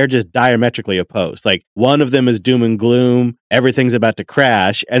 and they are just diametrically opposed. Like, one of them is doom and gloom, everything's about to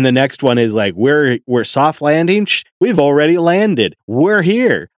crash, and the next one is like, we're soft landing. We've already landed. We're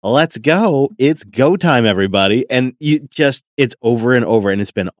here. Let's go. It's go time, everybody. And it's over and over, and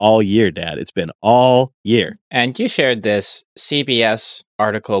it's been all year, Dad. It's been all year. And you shared this CBS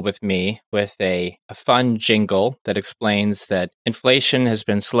article with me with a fun jingle that explains that inflation has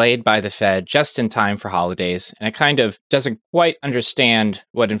been slayed by the Fed just in time for holidays. And it kind of doesn't quite understand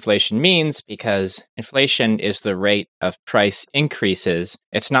what inflation means, because inflation is the rate of price increases.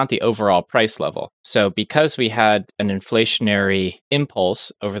 It's not the overall price level. So because we had an inflationary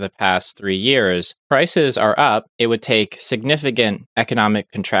impulse over the past 3 years, prices are up. It would take significant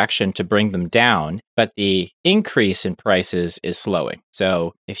economic contraction to bring them down, but the increase in prices is slowing.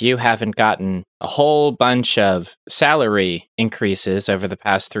 So if you haven't gotten a whole bunch of salary increases over the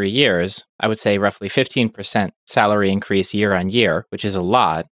past 3 years, I would say roughly 15% salary increase year on year, which is a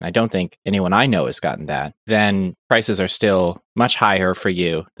lot. I don't think anyone I know has gotten that. Then prices are still much higher for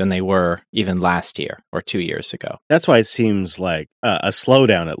you than they were even last year or 2 years ago. That's why it seems like a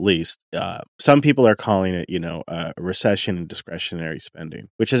slowdown, at least. Some people are calling it, a recession in discretionary spending,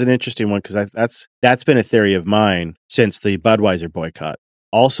 which is an interesting one, because that's been a theory of mine since the Budweiser boycott.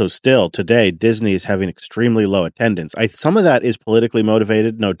 Also, still today, Disney is having extremely low attendance. Some of that is politically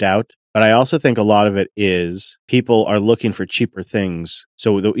motivated, no doubt. But I also think a lot of it is people are looking for cheaper things.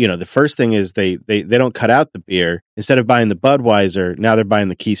 So, the first thing is they don't cut out the beer. Instead of buying the Budweiser, now they're buying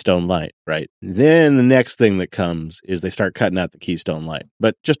the Keystone Light, right? Then the next thing that comes is they start cutting out the Keystone Light,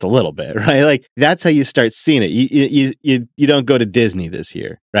 but just a little bit, right? Like, that's how you start seeing it. You don't go to Disney this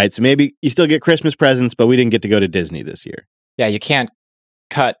year, right? So maybe you still get Christmas presents, but we didn't get to go to Disney this year. Yeah, you can't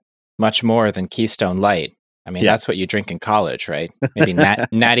cut much more than Keystone Light. I mean, That's what you drink in college, right? Maybe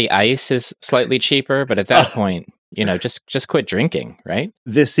Natty Ice is slightly cheaper, but at that point, just quit drinking, right?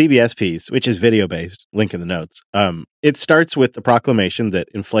 This CBS piece, which is video-based, link in the notes, it starts with the proclamation that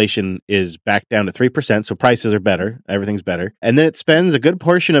inflation is back down to 3%, so prices are better, everything's better. And then it spends a good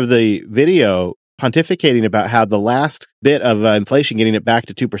portion of the video pontificating about how the last bit of inflation, getting it back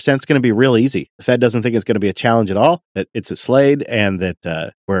to 2%, is going to be real easy. The Fed doesn't think it's going to be a challenge at all, that it's a Slade, and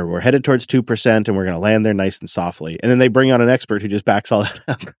that we're headed towards 2%, and we're going to land there nice and softly. And then they bring on an expert who just backs all that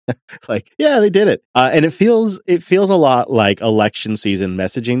up. Like, yeah, they did it. And it feels a lot like election season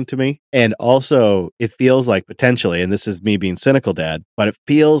messaging to me. And also, it feels like potentially, and this is me being cynical, Dad, but it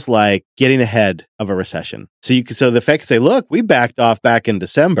feels like getting ahead of a recession. So the Fed can say, look, we backed off back in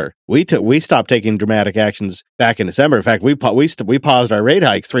December. We stopped taking dramatic actions back in December. In fact, we paused our rate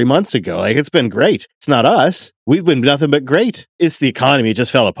hikes 3 months ago. Like, it's been great. It's not us. We've been nothing but great. It's the economy. It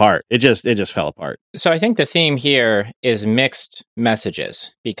just fell apart. It just fell apart. So I think the theme here is mixed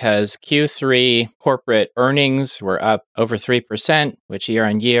messages, because Q3 corporate earnings were up over 3%, which year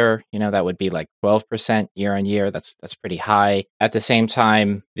on year, that would be like 12% year on year. That's pretty high. At the same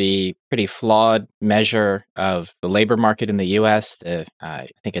time, the pretty flawed measure of the labor market in the U.S., I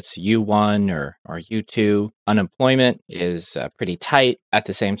think it's U1 or U2, unemployment is pretty tight. At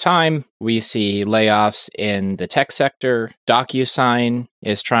the same time, we see layoffs in the tech sector. DocuSign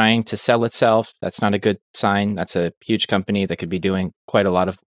is trying to sell itself. That's not a good sign. That's a huge company that could be doing quite a lot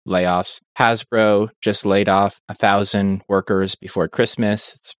of layoffs. Hasbro just laid off 1,000 workers before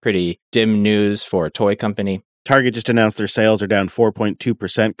Christmas. It's pretty dim news for a toy company. Target just announced their sales are down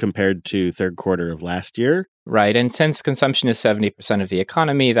 4.2% compared to third quarter of last year. Right. And since consumption is 70% of the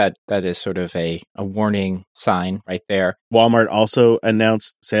economy, that is sort of a warning sign right there. Walmart also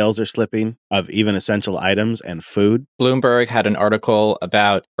announced sales are slipping of even essential items and food. Bloomberg had an article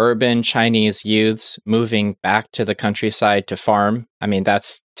about urban Chinese youths moving back to the countryside to farm. I mean,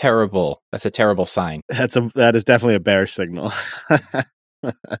 that's terrible. That's a terrible sign. That is definitely a bear signal.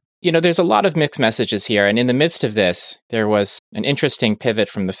 There's a lot of mixed messages here. And in the midst of this, there was an interesting pivot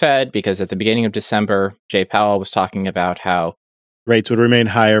from the Fed, because at the beginning of December, Jay Powell was talking about how rates would remain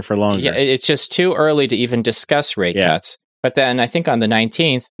higher for longer. Yeah, it's just too early to even discuss rate cuts. But then I think on the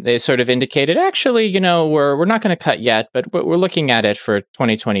 19th, they sort of indicated, actually, we're not going to cut yet, but we're looking at it for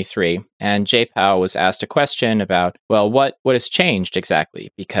 2023. And Jay Powell was asked a question about, well, what has changed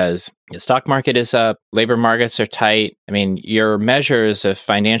exactly? Because The stock market is up, labor markets are tight. I mean, your measures of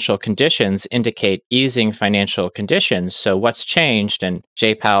financial conditions indicate easing financial conditions. So what's changed? And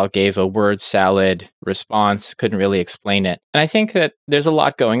Jay Powell gave a word salad response, couldn't really explain it. And I think that there's a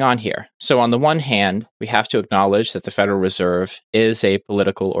lot going on here. So on the one hand, we have to acknowledge that the Federal Reserve is a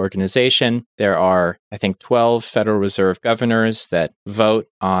political organization. There are, I think, 12 Federal Reserve governors that vote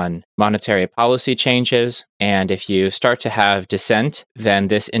on monetary policy changes. And if you start to have dissent, then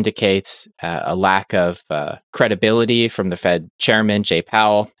this indicates a lack of credibility from the Fed chairman, Jay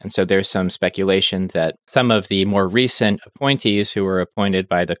Powell. And so there's some speculation that some of the more recent appointees who were appointed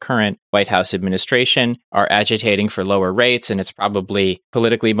by the current White House administration are agitating for lower rates. And it's probably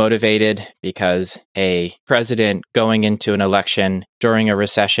politically motivated because a president going into an election during a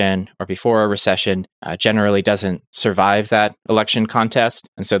recession or before a recession generally doesn't survive that election contest.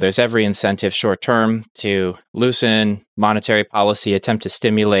 And so there's every incentive short term to loosen monetary policy, attempt to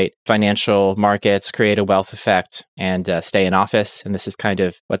stimulate financial markets, create a wealth effect, and stay in office. And this is kind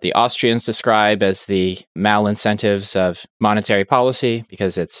of what the Austrians describe as the malincentives of monetary policy,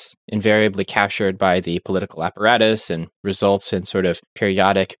 because it's invariably captured by the political apparatus and results in sort of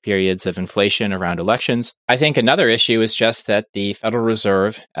periodic periods of inflation around elections. I think another issue is just that the Federal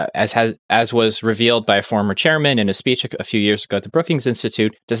Reserve, as was revealed by a former chairman in a speech a few years ago at the Brookings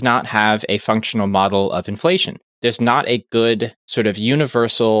Institute, does not have a functional model of inflation. There's not a good sort of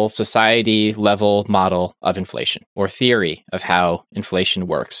universal society level model of inflation or theory of how inflation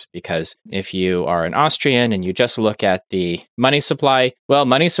works. Because if you are an Austrian and you just look at the money supply, well,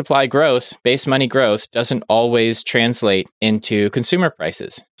 money supply growth, base money growth doesn't always translate into consumer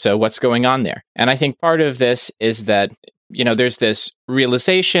prices. So what's going on there? And I think part of this is that there's this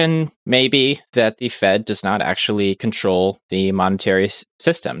realization, maybe, that the Fed does not actually control the monetary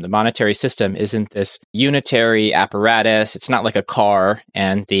system. The monetary system isn't this unitary apparatus. It's not like a car,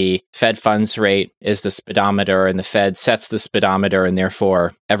 and the Fed funds rate is the speedometer, and the Fed sets the speedometer, and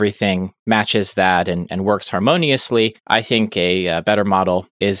therefore everything matches that and works harmoniously. I think a better model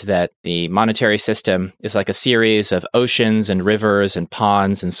is that the monetary system is like a series of oceans and rivers and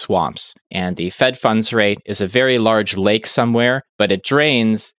ponds and swamps. And the Fed funds rate is a very large lake somewhere, but it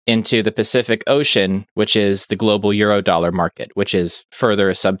drains into the Pacific Ocean, which is the global Eurodollar market, which is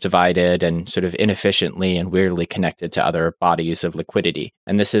further subdivided and sort of inefficiently and weirdly connected to other bodies of liquidity.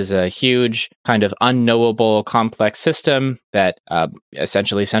 And this is a huge kind of unknowable complex system that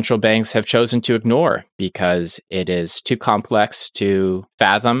essentially central banks have chosen to ignore because it is too complex to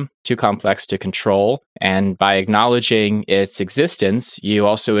fathom, too complex to control. And by acknowledging its existence, you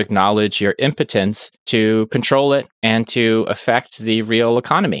also acknowledge your impotence to control it and to affect the real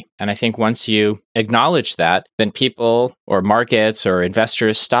economy. And I think once you acknowledge that, then people or markets or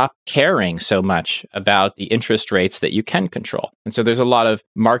investors stop caring so much about the interest rates that you can control. And so there's a lot of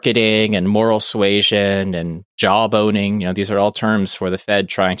marketing and moral suasion and job owning. These are all terms for the Fed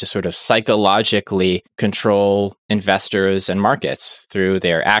trying to sort of psychologically control investors and markets through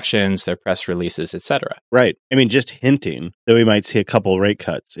their actions, their press releases, etc. Right. I mean, just hinting that we might see a couple rate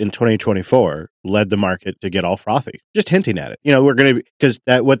cuts in 2024 led the market to get all frothy. Just hinting at it. We're going to, because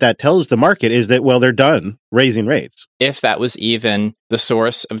what that tells the market is that, well, they're done raising rates. If that was even the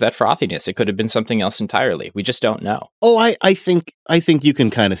source of that frothiness, it could have been something else entirely. We just don't know. Oh, I think you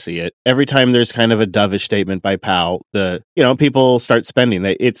can kind of see it. Every time there's kind of a dovish statement by Powell, people start spending.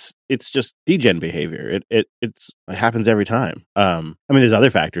 It's just degen behavior. It happens every time. There's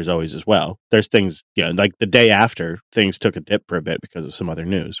other factors always as well. There's things, like the day after things took a dip for a bit because of some other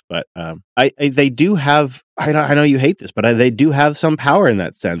news. But they do have, I know you hate this, but they do have some power in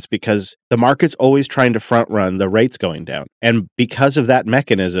that sense because the market's always trying to front run the rates going down. And because of that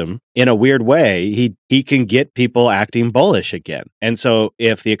mechanism, in a weird way, he can get people acting bullish again. And so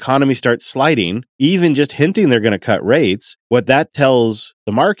if the economy starts sliding, even just hinting they're going to cut rates, what that tells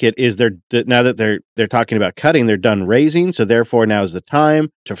the market is now that they're talking about cutting, they're done raising. So therefore now is the time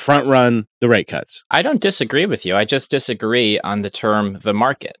to front run the rate cuts. I don't disagree with you. I just disagree on the term the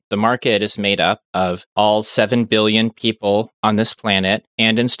market. The market is made up of all 7 billion people on this planet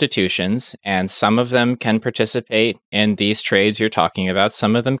and institutions, and some of them can participate in these trades you're talking about.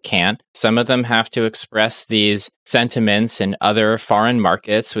 Some of them can't. Some of them have to express these sentiments in other foreign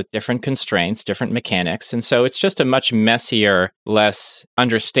markets with different constraints, different mechanics. And so it's just a much messier, less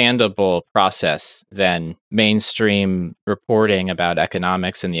understandable process than mainstream reporting about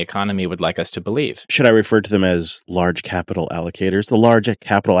economics and the economy would like us to believe. Should I refer to them as large capital allocators? The large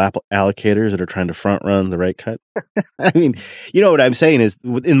capital allocators that are trying to front run the rate cut? I mean, You know what I'm saying is,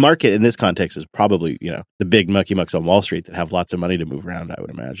 in market in this context is probably, the big mucky mucks on Wall Street that have lots of money to move around, I would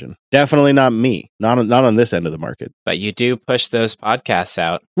imagine. Definitely not me. Not on this end of the market. But you do push those podcasts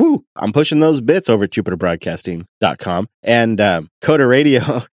out. Woo! I'm pushing those bits over at JupiterBroadcasting.com. And Coda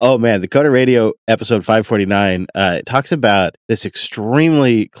Radio, oh man, the Coda Radio episode 549 talks about this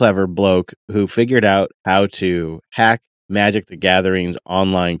extremely clever bloke who figured out how to hack Magic the Gathering's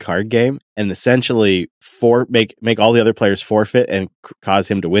online card game and essentially make all the other players forfeit and cause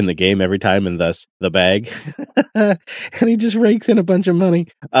him to win the game every time, and thus the bag. And he just rakes in a bunch of money.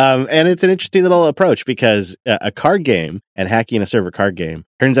 And it's an interesting little approach because a card game and hacking a server card game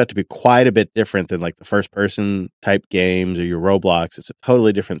turns out to be quite a bit different than like the first person type games or your Roblox. It's a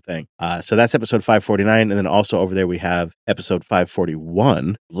totally different thing. So that's episode 549. And then also over there we have episode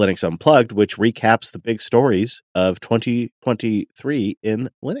 541 of Linux Unplugged, which recaps the big stories of 2023 in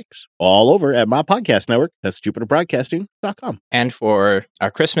Linux. All over at my podcast network. That's JupiterBroadcasting.com. And for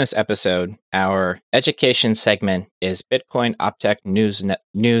our Christmas episode, our education segment is Bitcoin Optech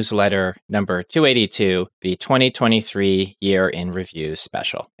newsletter number 282, the 2023 Year in Review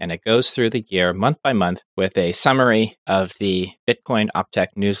special. And it goes through the year month by month with a summary of the Bitcoin Optech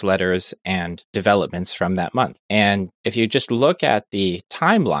newsletters and developments from that month. And if you just look at the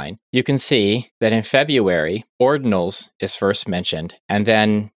timeline, you can see that in February, Ordinals is first mentioned. And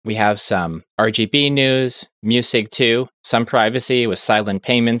then we have some RGB news, Musig 2, some privacy with silent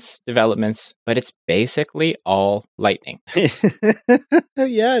payments developments, but it's basically all Lightning.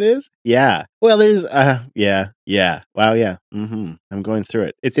 Yeah, it is. Yeah. Well, there's, yeah. Wow, yeah. I'm going through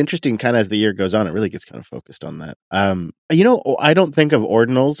it. It's interesting kind of as the year goes on, it really gets kind of focused on that. I don't think of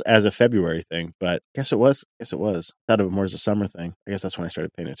Ordinals as a February thing, but guess it was. Thought of it more as a summer thing. I guess that's when I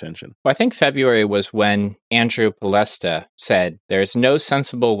started paying attention. Well, I think February was when Andrew Palesta said, there's no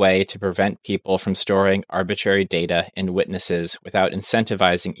sensible way to prevent people from storing arbitrary data in witnesses without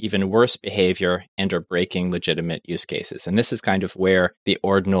incentivizing even worse behavior and or breaking legitimate use cases. And this is kind of where the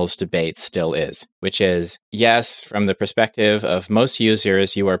Ordinals debate still is, which is, yes, from the perspective of most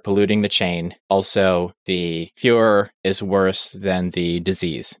users, you are polluting the chain. Also, the cure is worse than the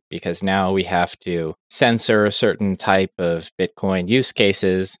disease, because now we have to censor a certain type of Bitcoin use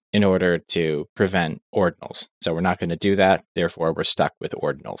cases in order to prevent ordinals. So we're not going to do that. Therefore, we're stuck with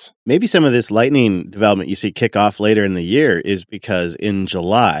ordinals. Maybe some of this Lightning development you see kick off later in the year is because in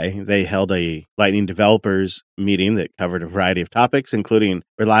July, they held a Lightning developers meeting that covered a variety of topics, including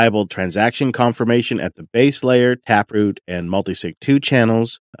reliable transaction confirmation at the base layer, Taproot, and Multisig 2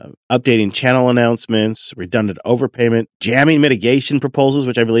 channels, updating channel announcements, redundant overpayment, jamming mitigation proposals,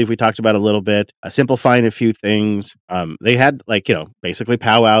 which I believe we talked about a little bit, simplifying a few things. They had basically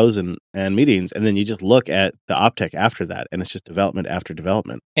powwows and meetings, and then you just look at the Optech after that, and it's just development after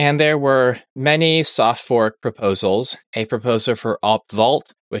development. And there were many soft fork proposals, a proposal for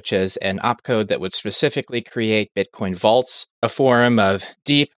OpVault, which is an opcode that would specifically create Bitcoin vaults, a form of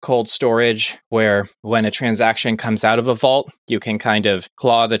deep cold storage where when a transaction comes out of a vault, you can kind of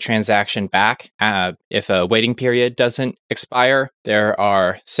claw the transaction back if a waiting period doesn't expire. There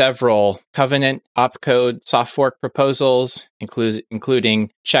are several Covenant opcode soft fork proposals, including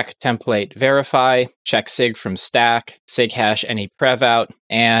check template verify, check sig from stack, sig hash any prev out.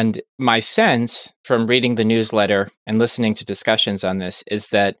 And my sense from reading the newsletter and listening to discussions on this is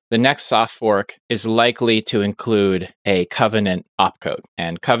that the next soft fork is likely to include a Covenant opcode.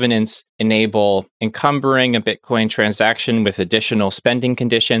 And covenants enable encumbering a Bitcoin transaction with additional spending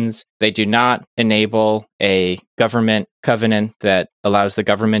conditions. They do not enable a government covenant that allows the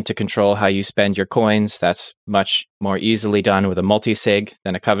government to control how you spend your coins. That's much more easily done with a multisig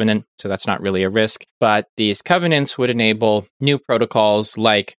than a covenant, so that's not really a risk. But these covenants would enable new protocols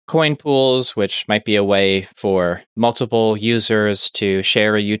like coin pools, which might be a way for multiple users to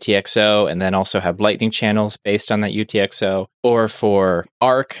share a UTXO and then also have Lightning channels based on that UTXO, or for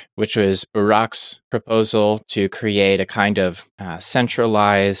ARC, which was Burak's proposal to create a kind of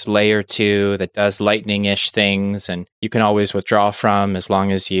centralized layer 2 that does Lightning-ish things, and you can always withdraw from as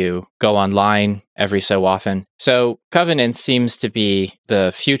long as you go online every so often. So Covenant seems to be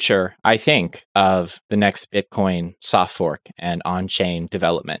the future, I think, of the next Bitcoin soft fork and on-chain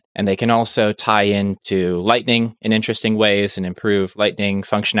development. And they can also tie into Lightning in interesting ways and improve Lightning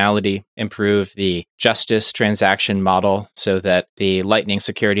functionality, improve the justice transaction model so that the Lightning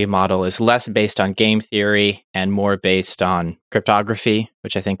security model is less based on game theory and more based on cryptography,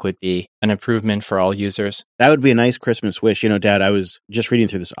 which I think would be an improvement for all users. That would be a nice Christmas wish. Dad, I was just reading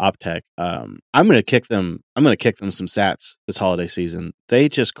through this Optech. I'm going to kick them I'm going to kick them some sats this holiday season. They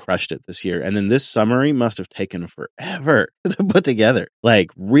just crushed it this year. And then this summary must have taken forever to put together. Like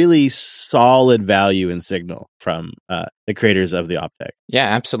really solid value and signal from the creators of the Optec. Yeah,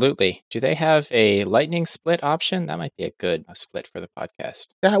 absolutely. Do they have a lightning split option? That might be a good split for the podcast.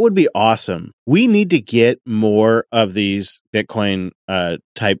 That would be awesome. We need to get more of these Bitcoin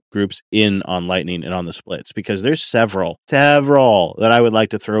type groups in on Lightning and on the splits, because there's several that I would like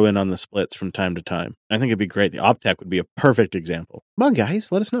to throw in on the splits from time to time. I think it'd be great. The Optec would be a perfect example. Come on,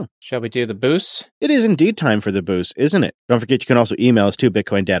 guys, let us know. Shall we do the boosts? It is indeed time for the boost, isn't it? Don't forget, you can also email us to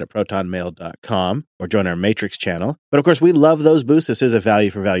bitcoindad@protonmail.com or join our Matrix channel. But of course, we love those boosts. This is a value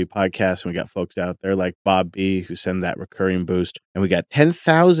for value podcast, and we got folks out there like Bob B who send that recurring boost. And we got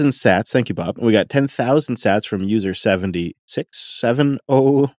 10,000 sats. Thank you, Bob. And we got 10,000 sats from user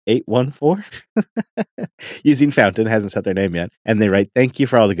 7670814 using Fountain. Hasn't set their name yet. And they write, "Thank you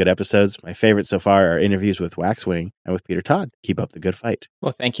for all the good episodes. My favorite so far are interviews with Waxwing and with Peter Todd. Keep up the good fight."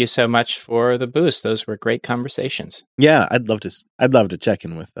 Well, thank you so much for the boost. Those were great conversations. Yeah, I'd love to check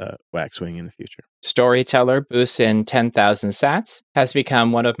in with Waxwing in the future. Storyteller boosts in 10,000 sats, has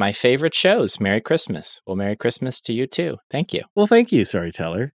become one of my favorite shows. Merry Christmas. Well, Merry Christmas to you too. Thank you. Well, thank you,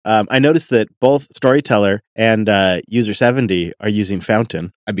 Storyteller. I noticed that both Storyteller and User 70 are using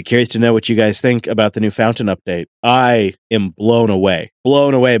Fountain. I'd be curious to know what you guys think about the new Fountain update. I am blown away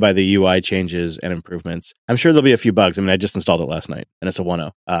by the UI changes and improvements. I'm sure there'll be a few bugs. I mean, I just installed it last night, and it's a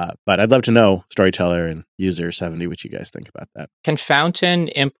 1.0. But I'd love to know, Storyteller and User 70, what you guys think about that. Can Fountain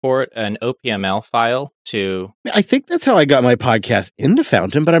import an OPML file to... I think that's how I got my podcast into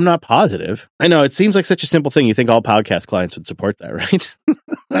Fountain, but I'm not positive. I know, it seems like such a simple thing. You think all podcast clients would support that, right?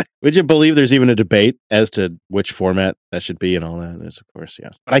 Would you believe there's even a debate as to which format that should be and all that? There's, of course, yeah.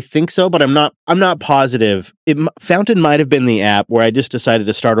 But I think so, but I'm not positive. Fountain might have been the app where I just decided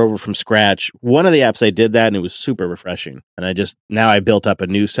to start over from scratch. One of the apps I did that, and it was super refreshing. And I built up a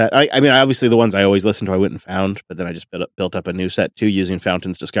new set. I mean, obviously the ones I always listen to I went and found, but then I just built up a new set too using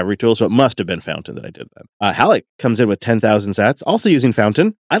Fountain's discovery tool. So it must have been Fountain that I did that. Halleck comes in with 10,000 sats, also using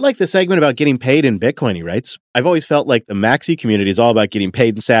Fountain. I like the segment about getting paid in Bitcoin, he writes. I've always felt like the Maxi community is all about getting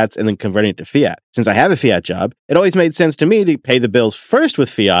paid in sats and then converting it to fiat. Since I have a fiat job, it always made sense to me to pay the bills first with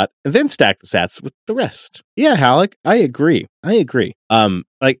fiat and then stack the sats with the rest. Yeah, Halleck, I agree. Unless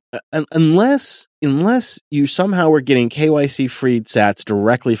you somehow were getting KYC freed sats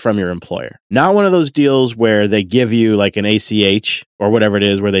directly from your employer. Not one of those deals where they give you like an ACH or whatever it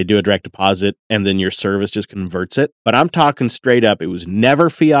is where they do a direct deposit and then your service just converts it. But I'm talking straight up. It was never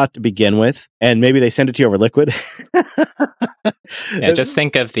fiat to begin with. And maybe they send it to you over Liquid. Yeah, just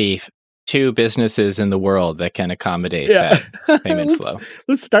think of the 2 businesses in the world that can accommodate that payment flow.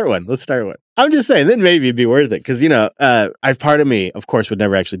 Let's start one. I'm just saying, then maybe it'd be worth it. Because, part of me, of course, would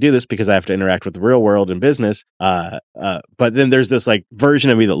never actually do this because I have to interact with the real world in business. But then there's this like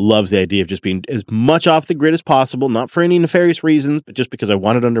version of me that loves the idea of just being as much off the grid as possible, not for any nefarious reasons, but just because I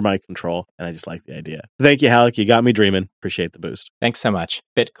want it under my control. And I just like the idea. Thank you, Halleck. You got me dreaming. Appreciate the boost. Thanks so much.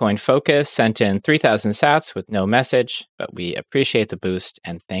 Bitcoin Focus sent in 3,000 sats with no message, but we appreciate the boost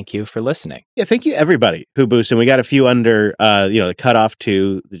and thank you for listening. Yeah, thank you everybody who boosted. We got a few under, the cutoff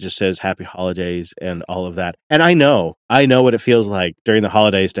too that just says happy holidays and all of that. And I know what it feels like during the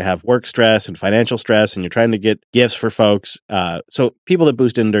holidays to have work stress and financial stress, and you're trying to get gifts for folks. So people that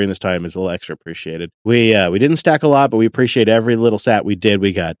boost in during this time is a little extra appreciated. We didn't stack a lot, but we appreciate every little sat we did.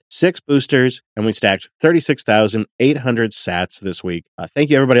 We got 6 boosters and we stacked 36,800 sats this week. Thank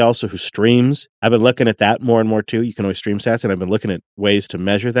you everybody also who streams. I've been looking at that more and more too. You can always stream sats, and I've been looking at ways to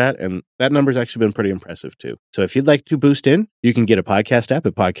measure that, and that number's actually been pretty impressive too. So if you'd like to boost in, you can get a podcast app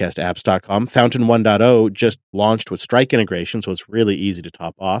at podcastapps.com. Fountain 1.0 just launched with Strike integration, so it's really easy to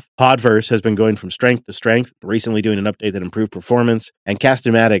top off. Podverse has been going from strength to strength, recently doing an update that improved performance, and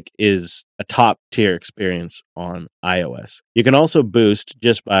Cast-O-Matic is a top tier experience on iOS. You can also boost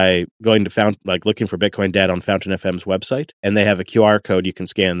just by going to looking for Bitcoin Dad on Fountain FM's website, and they have a QR code you can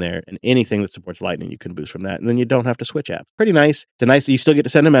scan there, and anything that supports Lightning you can boost from that, and then you don't have to switch apps. Pretty nice. You still get to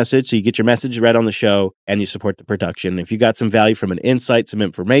send a message, so you get your message read on the show, and you support the production. If you got some value from an insight, some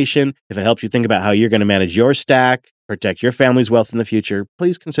information, if it helps you think about how you're going to manage your stack, protect your family's wealth in the future,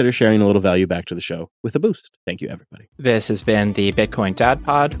 please consider sharing a little value back to the show with a boost. Thank you, everybody. This has been the Bitcoin Dad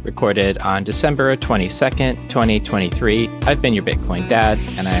Pod, recorded on December 22nd, 2023. I've been your Bitcoin Dad,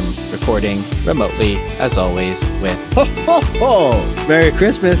 and I'm recording remotely, as always, with... Ho, ho, ho! Merry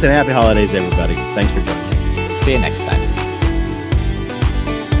Christmas and Happy Holidays, everybody. Thanks for joining. See you next time.